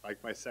event,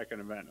 like my second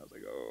event. I was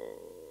like,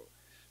 oh.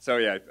 So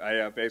yeah,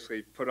 I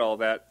basically put all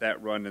that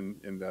run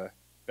in the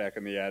back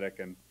in the attic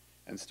and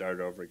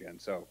started over again.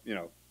 So you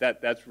know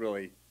that's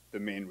really the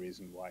main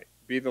reason why.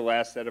 Be the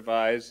last set of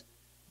eyes,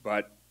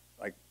 but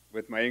like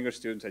with my English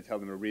students, I tell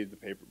them to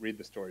read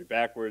the story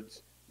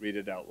backwards, read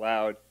it out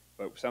loud.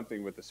 But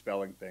something with the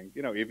spelling thing,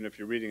 you know, even if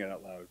you're reading it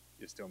out loud,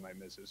 you still might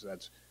miss it. So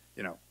that's,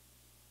 you know,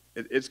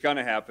 it's going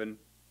to happen.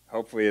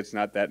 Hopefully it's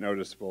not that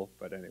noticeable,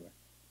 but anyway.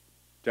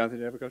 Jonathan, do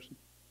you have a question?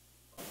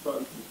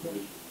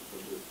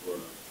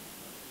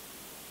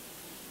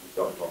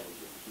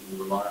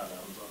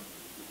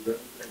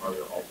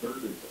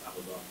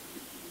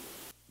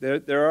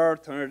 There are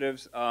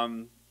alternatives.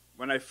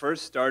 When I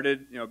first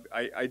started, you know,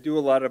 I do a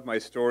lot of my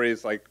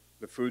stories like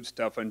the food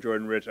stuff on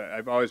Jordan Rich.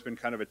 I've always been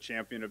kind of a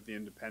champion of the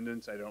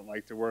independents. I don't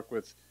like to work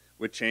with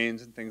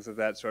chains and things of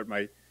that sort.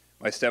 My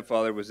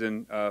stepfather was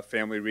in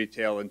family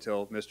retail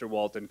until Mr.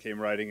 Walton came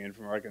riding in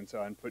from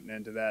Arkansas and put an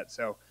end to that.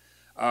 So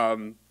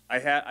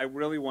I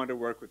really wanted to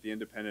work with the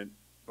independent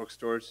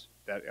bookstores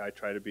that I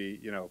try to be,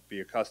 you know, be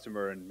a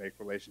customer and make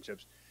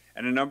relationships.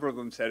 And a number of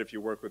them said, if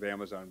you work with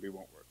Amazon, we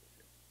won't work with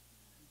you.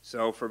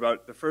 So for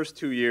about the first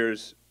 2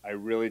 years, I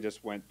really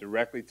just went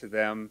directly to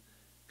them,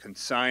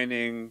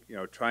 consigning, you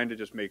know, trying to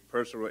just make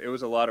personal. It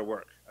was a lot of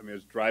work. I mean, I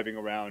was driving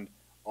around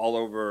all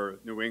over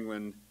New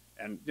England,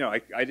 and you know,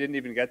 I didn't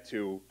even get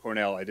to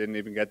Cornell. I didn't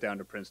even get down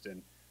to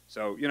Princeton.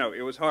 So you know,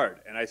 it was hard.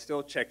 And I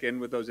still check in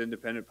with those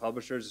independent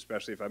publishers,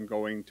 especially if I'm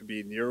going to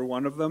be near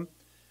one of them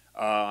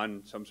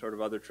on some sort of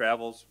other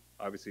travels.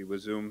 Obviously,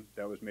 with Zoom,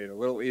 that was made a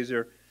little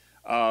easier.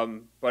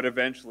 But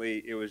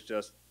eventually, it was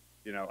just,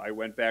 you know, I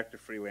went back to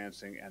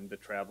freelancing, and the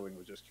traveling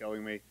was just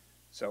killing me.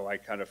 So I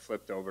kind of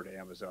flipped over to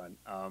Amazon.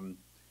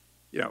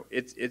 You know,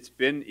 it's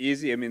been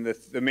easy. I mean,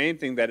 the main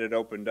thing that it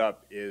opened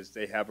up is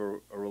they have a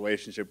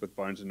relationship with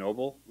Barnes &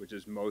 Noble, which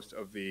is most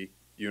of the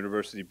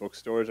university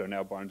bookstores are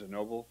now Barnes &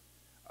 Noble.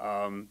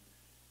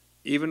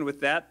 Even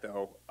with that,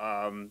 though,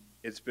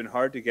 it's been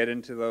hard to get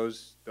into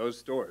those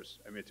stores.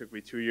 I mean, it took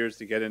me 2 years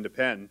to get into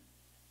Penn,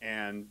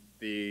 and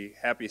the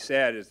happy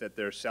sad is that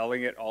they're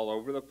selling it all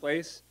over the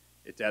place.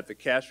 It's at the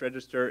cash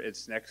register.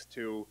 It's next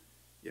to,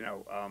 you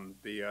know,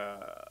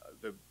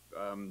 the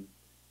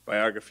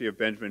biography of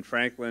Benjamin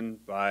Franklin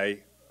by,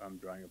 I'm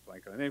drawing a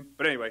blank on the name,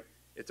 but anyway,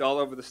 it's all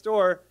over the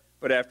store,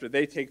 but after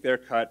they take their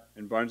cut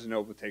and Barnes &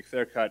 Noble takes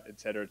their cut, et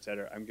cetera,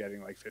 I'm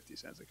getting like 50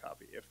 cents a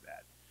copy, if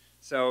that.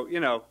 So, you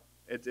know,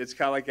 it's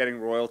kind of like getting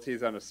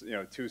royalties on a, you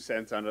know, 2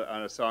 cents on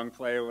a song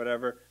play or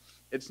whatever.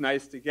 It's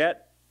nice to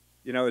get,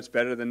 you know, it's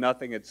better than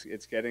nothing.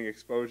 It's getting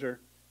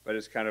exposure, but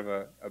it's kind of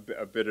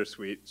a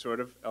bittersweet sort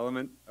of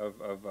element of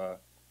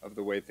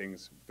the way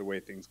things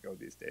go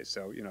these days.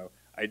 So, you know,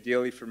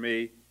 ideally for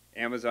me,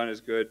 Amazon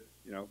is good.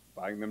 You know,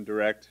 buying them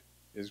direct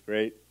is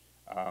great.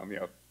 You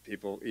know,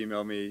 people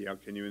email me, you know,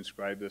 can you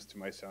inscribe this to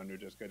my son who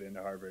just got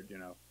into Harvard? You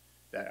know,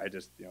 that I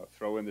just, you know,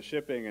 throw in the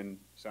shipping and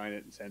sign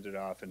it and send it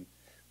off and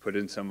put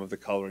in some of the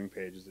coloring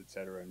pages, et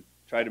cetera, and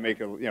try to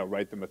make a, you know,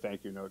 write them a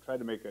thank you note. Try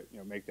to make a, you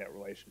know, make that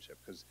relationship,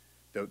 because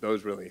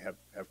those really have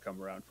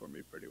come around for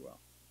me pretty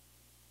well.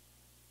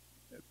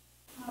 Yep.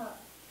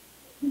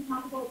 Can you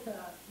talk about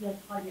the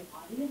target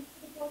audience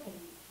for the book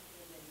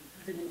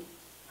and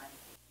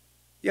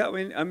Yeah,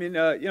 I mean,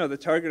 you know, the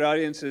target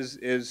audience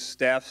is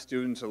staff,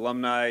 students,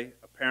 alumni.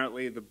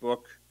 Apparently, the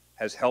book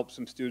has helped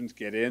some students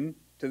get in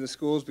to the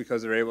schools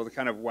because they're able to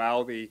kind of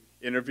wow the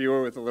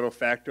interviewer with a little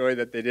factoid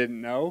that they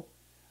didn't know.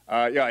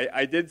 Yeah,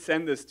 I did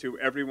send this to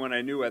everyone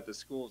I knew at the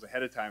schools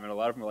ahead of time, and a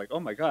lot of them were like, "Oh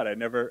my God, I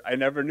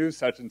never knew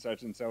such and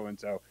such and so and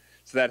so."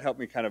 So that helped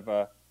me kind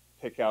of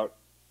pick out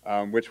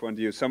which one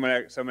to use. Someone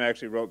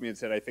actually wrote me and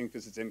said, "I think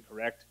this is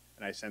incorrect,"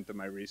 and I sent them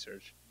my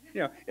research.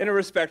 You know, in a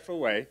respectful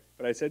way,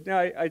 but I said, no,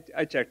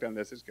 I checked on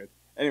this, it's good.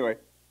 Anyway,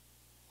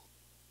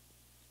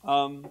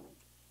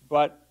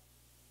 but,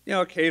 you know,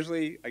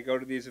 occasionally I go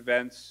to these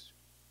events,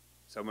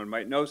 someone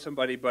might know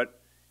somebody, but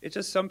it's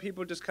just some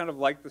people just kind of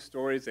like the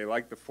stories, they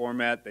like the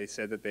format, they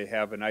said that they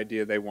have an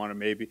idea they want to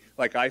maybe,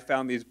 like I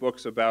found these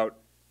books about,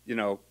 you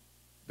know,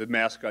 the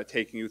mascot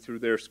taking you through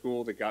their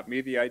school that got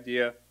me the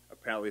idea.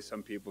 Apparently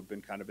some people have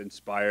been kind of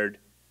inspired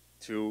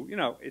to, you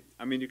know,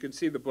 I mean, you can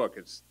see the book,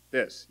 it's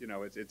this, you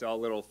know, it's all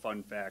little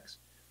fun facts.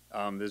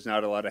 There's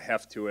not a lot of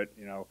heft to it.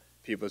 You know,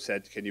 people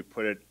said, can you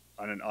put it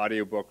on an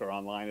audiobook or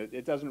online?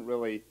 It doesn't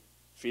really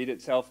feed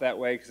itself that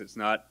way because it's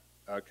not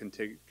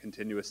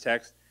continuous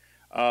text.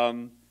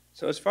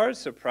 So as far as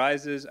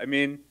surprises, I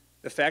mean,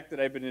 the fact that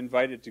I've been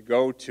invited to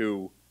go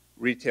to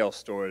retail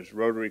stores,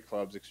 Rotary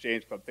clubs,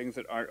 Exchange Club, things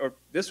that aren't, or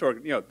this,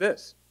 you know,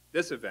 this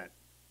event,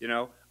 you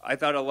know, I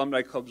thought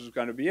alumni clubs was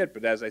going to be it,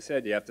 but as I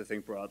said, you have to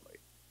think broadly,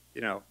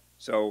 you know,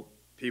 so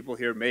people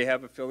here may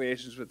have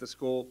affiliations with the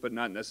school, but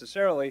not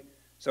necessarily.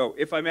 So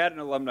if I'm at an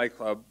alumni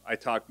club, I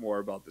talk more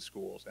about the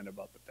schools and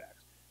about the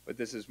facts. But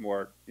this is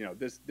more, you know,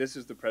 this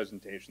is the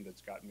presentation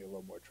that's gotten me a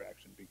little more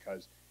traction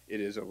because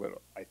it is a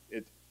little,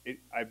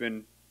 I've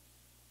been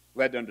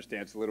led to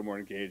understand it's a little more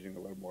engaging, a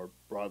little more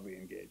broadly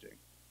engaging,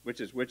 which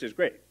is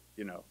great,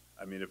 you know.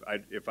 I mean,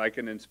 if I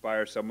can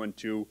inspire someone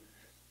to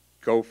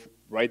go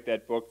write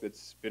that book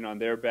that's been on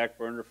their back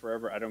burner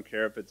forever, I don't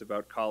care if it's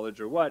about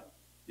college or what,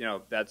 you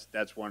know,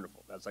 that's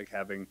wonderful. That's like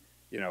having,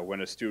 you know,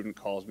 when a student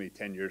calls me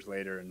 10 years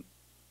later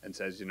and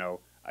says, you know,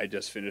 I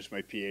just finished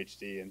my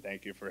PhD and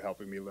thank you for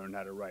helping me learn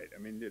how to write. I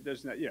mean,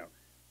 there's not, you know,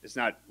 it's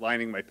not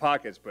lining my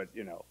pockets, but,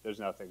 you know, there's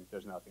nothing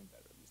better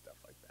than stuff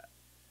like that.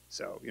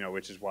 So, you know,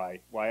 which is why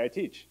I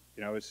teach.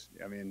 You know, it's,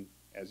 I mean,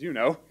 as you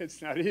know,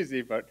 it's not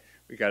easy, but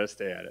we got to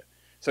stay at it.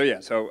 So, yeah,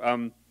 so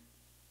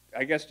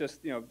I guess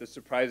just, you know, the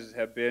surprises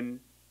have been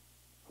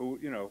who,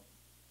 you know,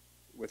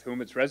 with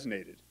whom it's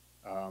resonated.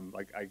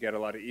 Like I get a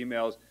lot of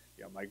emails,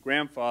 you know, my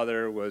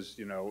grandfather was,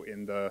 you know,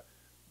 in the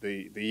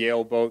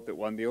Yale boat that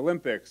won the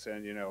Olympics,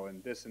 and, you know,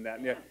 and this and that,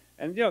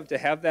 and you know, to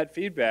have that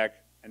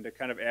feedback and to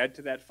kind of add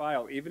to that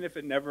file, even if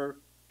it never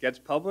gets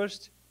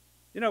published,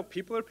 you know,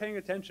 people are paying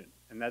attention,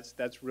 and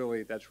that's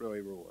really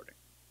rewarding.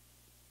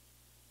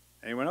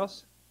 Anyone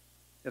else?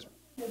 Yes.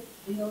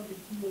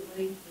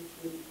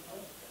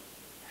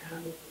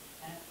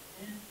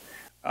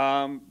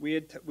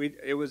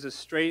 It was a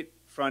straight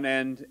front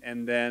end,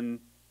 and then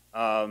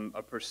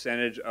a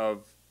percentage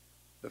of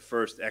the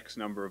first X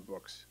number of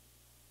books.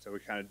 So we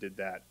kind of did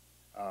that.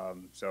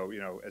 So,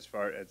 you know, as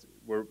far as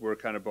we're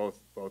kind of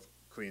both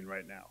clean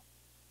right now.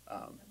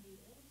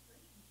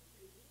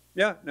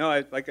 Yeah,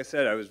 no, like I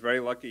said, I was very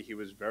lucky. He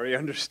was very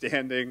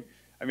understanding.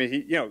 I mean,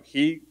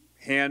 he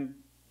hand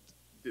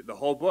the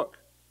whole book,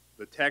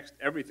 the text,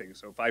 everything.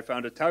 So if I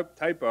found a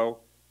typo,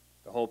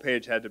 the whole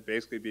page had to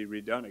basically be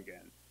redone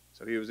again.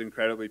 So he was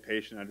incredibly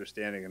patient,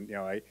 understanding, and, you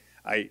know,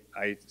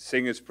 I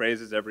sing his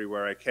praises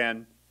everywhere I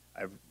can.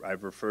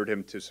 I've referred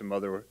him to some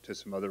other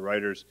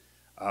writers.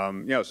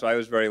 You know, so I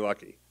was very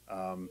lucky.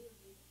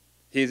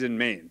 He's in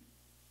Maine.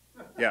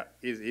 Yeah,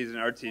 he's an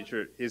art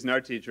teacher. He's an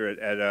art teacher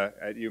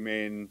at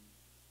UMaine,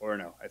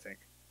 Orono, I think.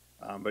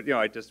 But, you know,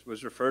 I just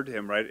was referred to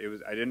him, right?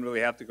 I didn't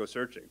really have to go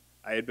searching.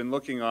 I had been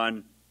looking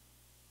on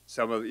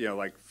some of, you know,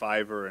 like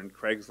Fiverr and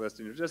Craigslist,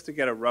 and just to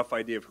get a rough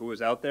idea of who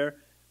was out there.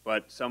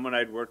 But someone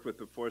I'd worked with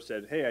before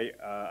said, hey,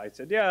 I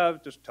said, yeah, I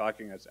was just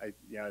talking.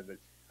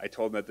 I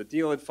told them that the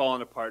deal had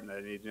fallen apart and that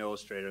I need an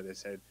illustrator. They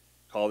said,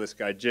 call this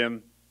guy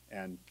Jim,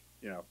 and,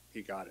 you know,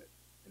 he got it,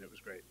 and it was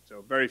great.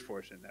 So very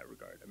fortunate in that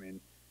regard. I mean,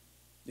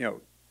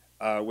 you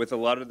know, with a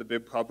lot of the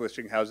big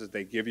publishing houses,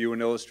 they give you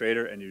an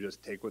illustrator, and you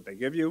just take what they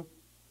give you.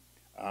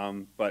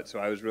 But so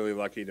I was really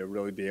lucky to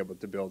really be able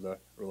to build a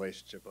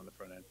relationship on the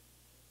front end.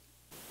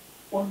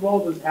 What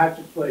role does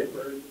Hatchet play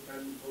for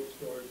independent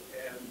bookstores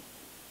and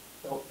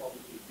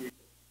self-publishing people?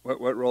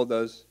 What role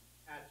does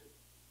Hatchet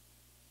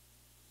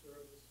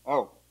service?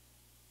 Oh,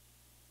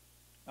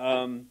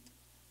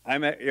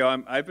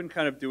 I've been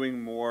kind of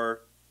doing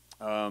more,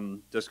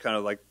 just kind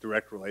of like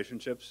direct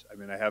relationships. I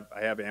mean, I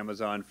have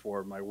Amazon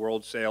for my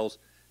world sales,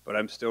 but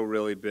I'm still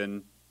really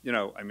been, you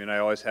know, I mean, I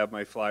always have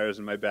my flyers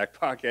in my back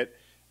pocket,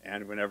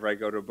 and whenever I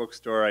go to a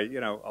bookstore, I,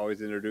 you know,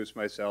 always introduce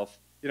myself.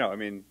 You know, I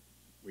mean,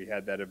 we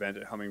had that event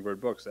at Hummingbird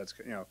Books. That's,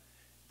 you know,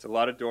 it's a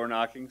lot of door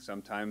knocking.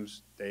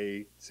 Sometimes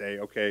they say,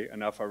 okay,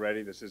 enough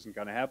already. This isn't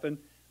going to happen.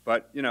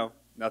 But, you know,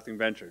 nothing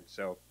ventured.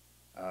 So,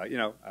 you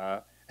know,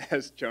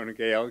 as Joan and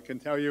Gail can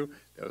tell you,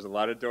 there was a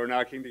lot of door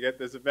knocking to get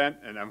this event,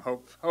 and I'm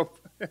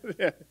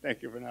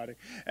thank you for nodding.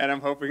 And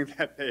I'm hoping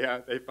that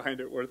they find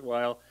it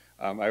worthwhile.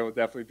 I will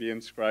definitely be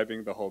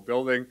inscribing the whole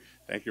building.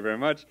 Thank you very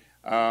much.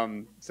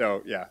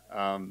 So yeah,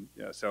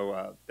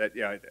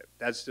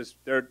 that's just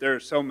there are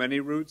so many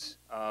routes.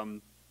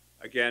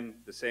 Again,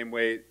 the same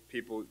way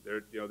people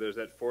there's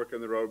that fork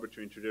in the road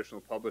between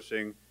traditional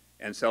publishing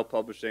and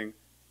self-publishing.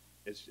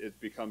 It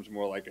becomes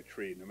more like a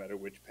tree. No matter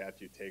which path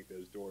you take,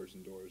 there's doors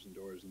and doors and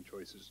doors and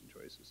choices,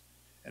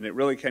 and it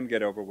really can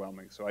get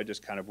overwhelming. So I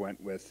just kind of went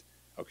with,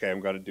 okay,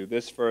 I'm going to do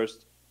this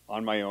first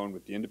on my own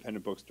with the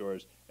independent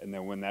bookstores, and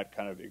then when that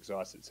kind of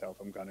exhausts itself,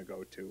 I'm going to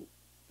go to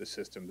the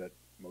system that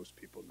most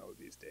people know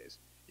these days,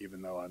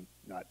 even though I'm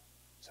not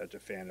such a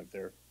fan of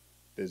their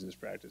business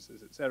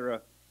practices, et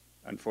cetera.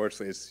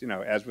 Unfortunately, it's, you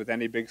know, as with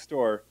any big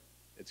store,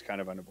 it's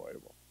kind of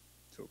unavoidable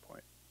to a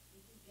point.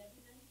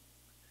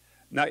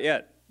 Not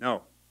yet.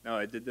 No,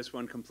 I did this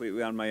one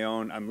completely on my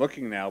own. I'm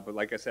looking now, but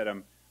like I said,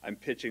 I'm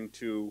pitching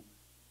to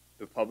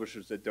the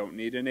publishers that don't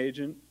need an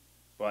agent.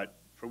 But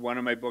for one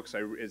of my books,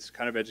 it's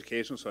kind of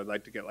educational, so I'd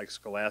like to get like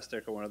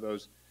Scholastic or one of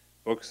those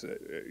books,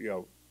 you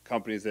know,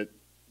 companies that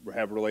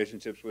have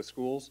relationships with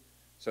schools.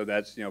 So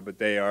that's, you know, but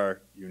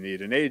you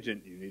need an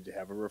agent, you need to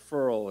have a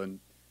referral, and,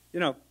 you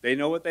know, they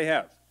know what they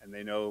have and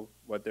they know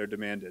what their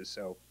demand is.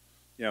 So,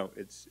 you know,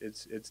 it's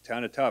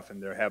kind of tough,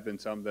 and there have been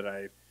some that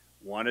I've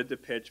wanted to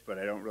pitch, but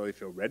I don't really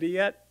feel ready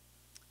yet.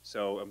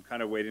 So I'm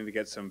kind of waiting to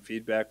get some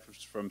feedback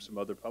from some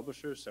other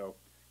publishers. So,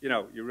 you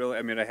know,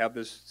 I have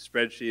this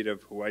spreadsheet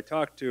of who I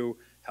talk to,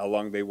 how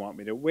long they want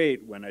me to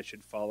wait, when I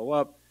should follow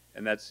up,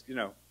 and that's, you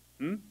know,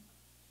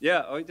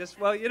 yeah,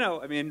 well, you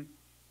know, I mean,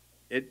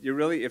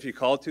 if you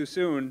call too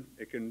soon,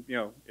 it can, you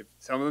know, if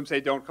some of them say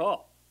don't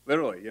call,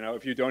 literally, you know,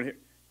 if you don't hear,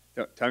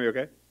 tell me,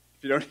 okay?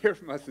 If you don't hear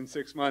from us in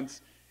 6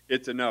 months,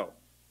 it's a no.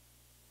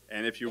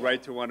 And if you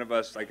write to one of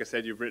us, like I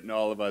said, you've written to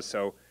all of us,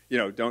 so, you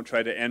know, don't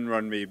try to end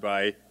run me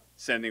by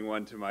sending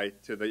one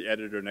to the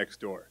editor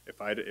next door.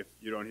 If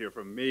you don't hear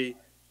from me,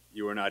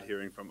 you are not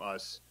hearing from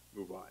us,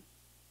 move on.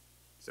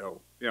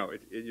 So, you know,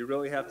 you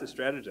really have to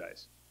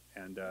strategize.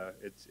 And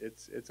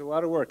it's a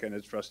lot of work, and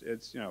it's frustrating,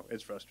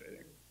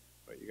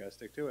 but you got to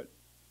stick to it.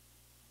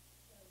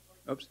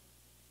 Oops.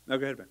 No,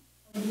 go ahead, Ben.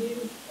 Are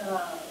you,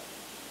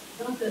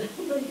 not that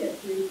I'm going to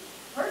get too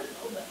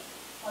personal, but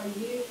are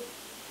you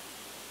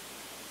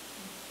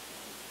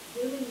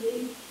doing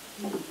these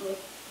books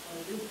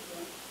or this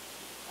book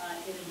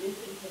in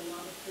addition to a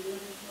lot of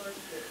freelance work?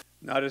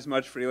 Not as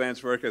much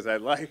freelance work as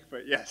I'd like,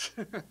 but yes,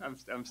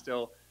 I'm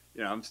still,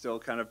 you know, I'm still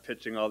kind of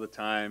pitching all the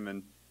time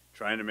and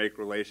trying to make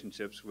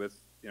relationships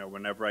with, you know,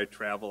 whenever I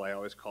travel, I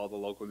always call the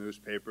local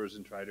newspapers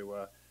and try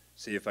to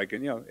see if I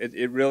can, you know,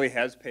 it really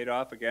has paid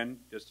off. Again,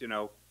 just, you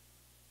know,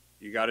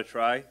 you got to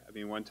try. I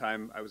mean, one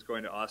time I was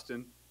going to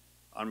Austin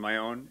on my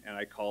own, and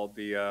I called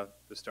the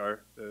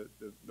Star, the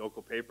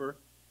local paper,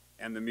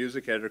 and the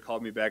music editor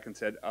called me back and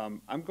said,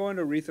 I'm going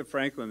to Aretha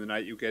Franklin the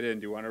night you get in.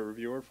 Do you want to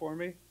review her for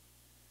me?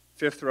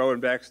 5th row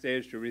and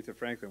backstage to Aretha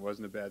Franklin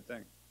wasn't a bad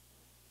thing.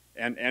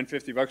 And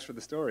 $50 for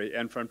the story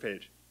and front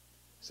page.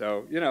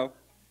 So, you know,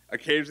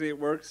 occasionally it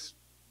works.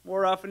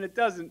 More often it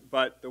doesn't,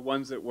 but the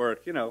ones that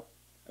work, you know,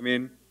 I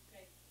mean,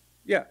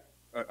 yeah,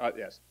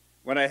 yes.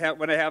 When I have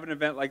an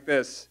event like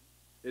this,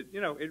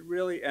 you know, it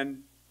really,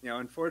 and, you know,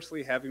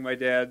 unfortunately having my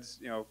dad's,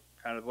 you know,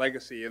 kind of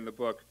legacy in the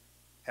book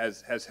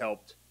has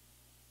helped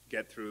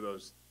get through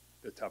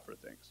the tougher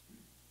things.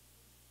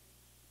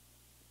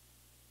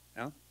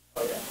 Al?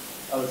 Okay.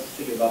 I was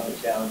thinking about the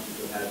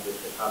challenges you had with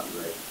the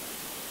copyright,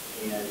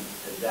 and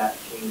has that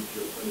changed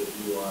your point of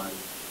view on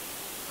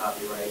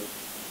copyright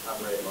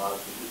laws?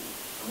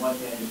 On one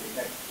hand, you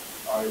protect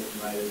artists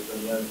and writers, but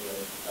on the other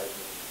hand, it's like,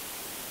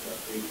 you know,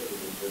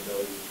 creativity and the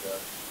ability to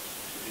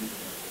do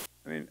something.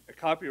 I mean,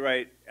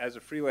 copyright as a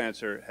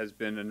freelancer has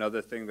been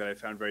another thing that I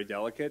found very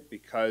delicate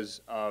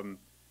because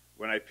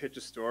when I pitch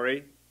a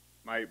story,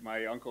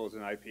 my uncle is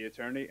an IP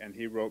attorney, and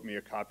he wrote me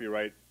a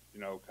copyright, you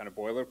know, kind of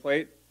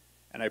boilerplate,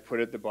 and I put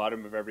it at the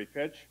bottom of every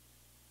pitch.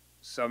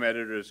 Some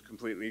editors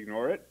completely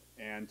ignore it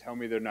and tell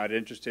me they're not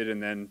interested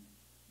and then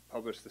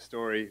publish the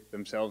story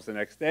themselves the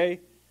next day.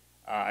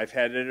 I've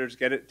had editors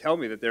tell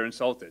me that they're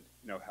insulted.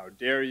 You know, how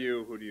dare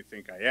you? Who do you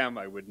think I am?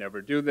 I would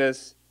never do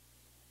this.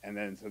 And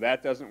then, so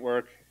that doesn't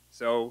work.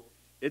 So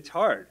it's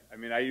hard. I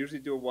mean, I usually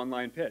do a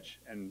one-line pitch.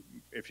 And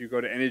if you go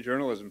to any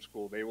journalism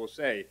school, they will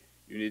say,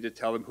 you need to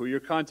tell them who your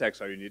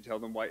contacts are. You need to tell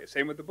them why.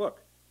 Same with the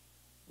book.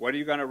 What are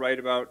you going to write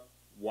about?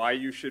 Why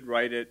you should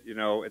write it, you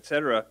know, et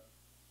cetera.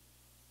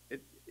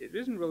 It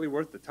isn't really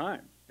worth the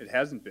time. It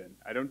hasn't been.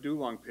 I don't do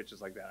long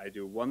pitches like that. I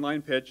do a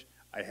one-line pitch.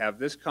 I have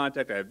this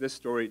contact. I have this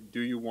story.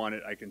 Do you want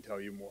it? I can tell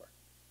you more.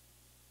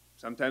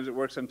 Sometimes it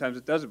works. Sometimes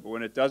it doesn't. But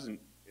when it doesn't,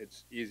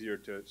 it's easier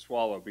to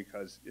swallow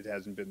because it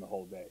hasn't been the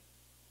whole day.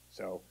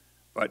 So,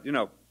 but, you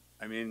know,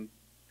 I mean,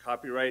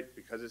 copyright,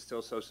 because it's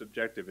still so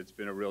subjective, it's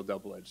been a real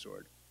double-edged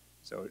sword.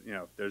 So, you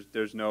know,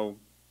 there's no,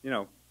 you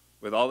know,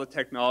 with all the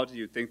technology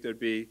you'd think there'd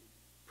be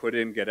put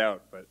in, get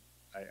out, but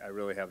I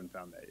really haven't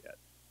found that yet.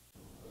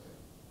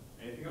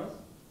 Anything else?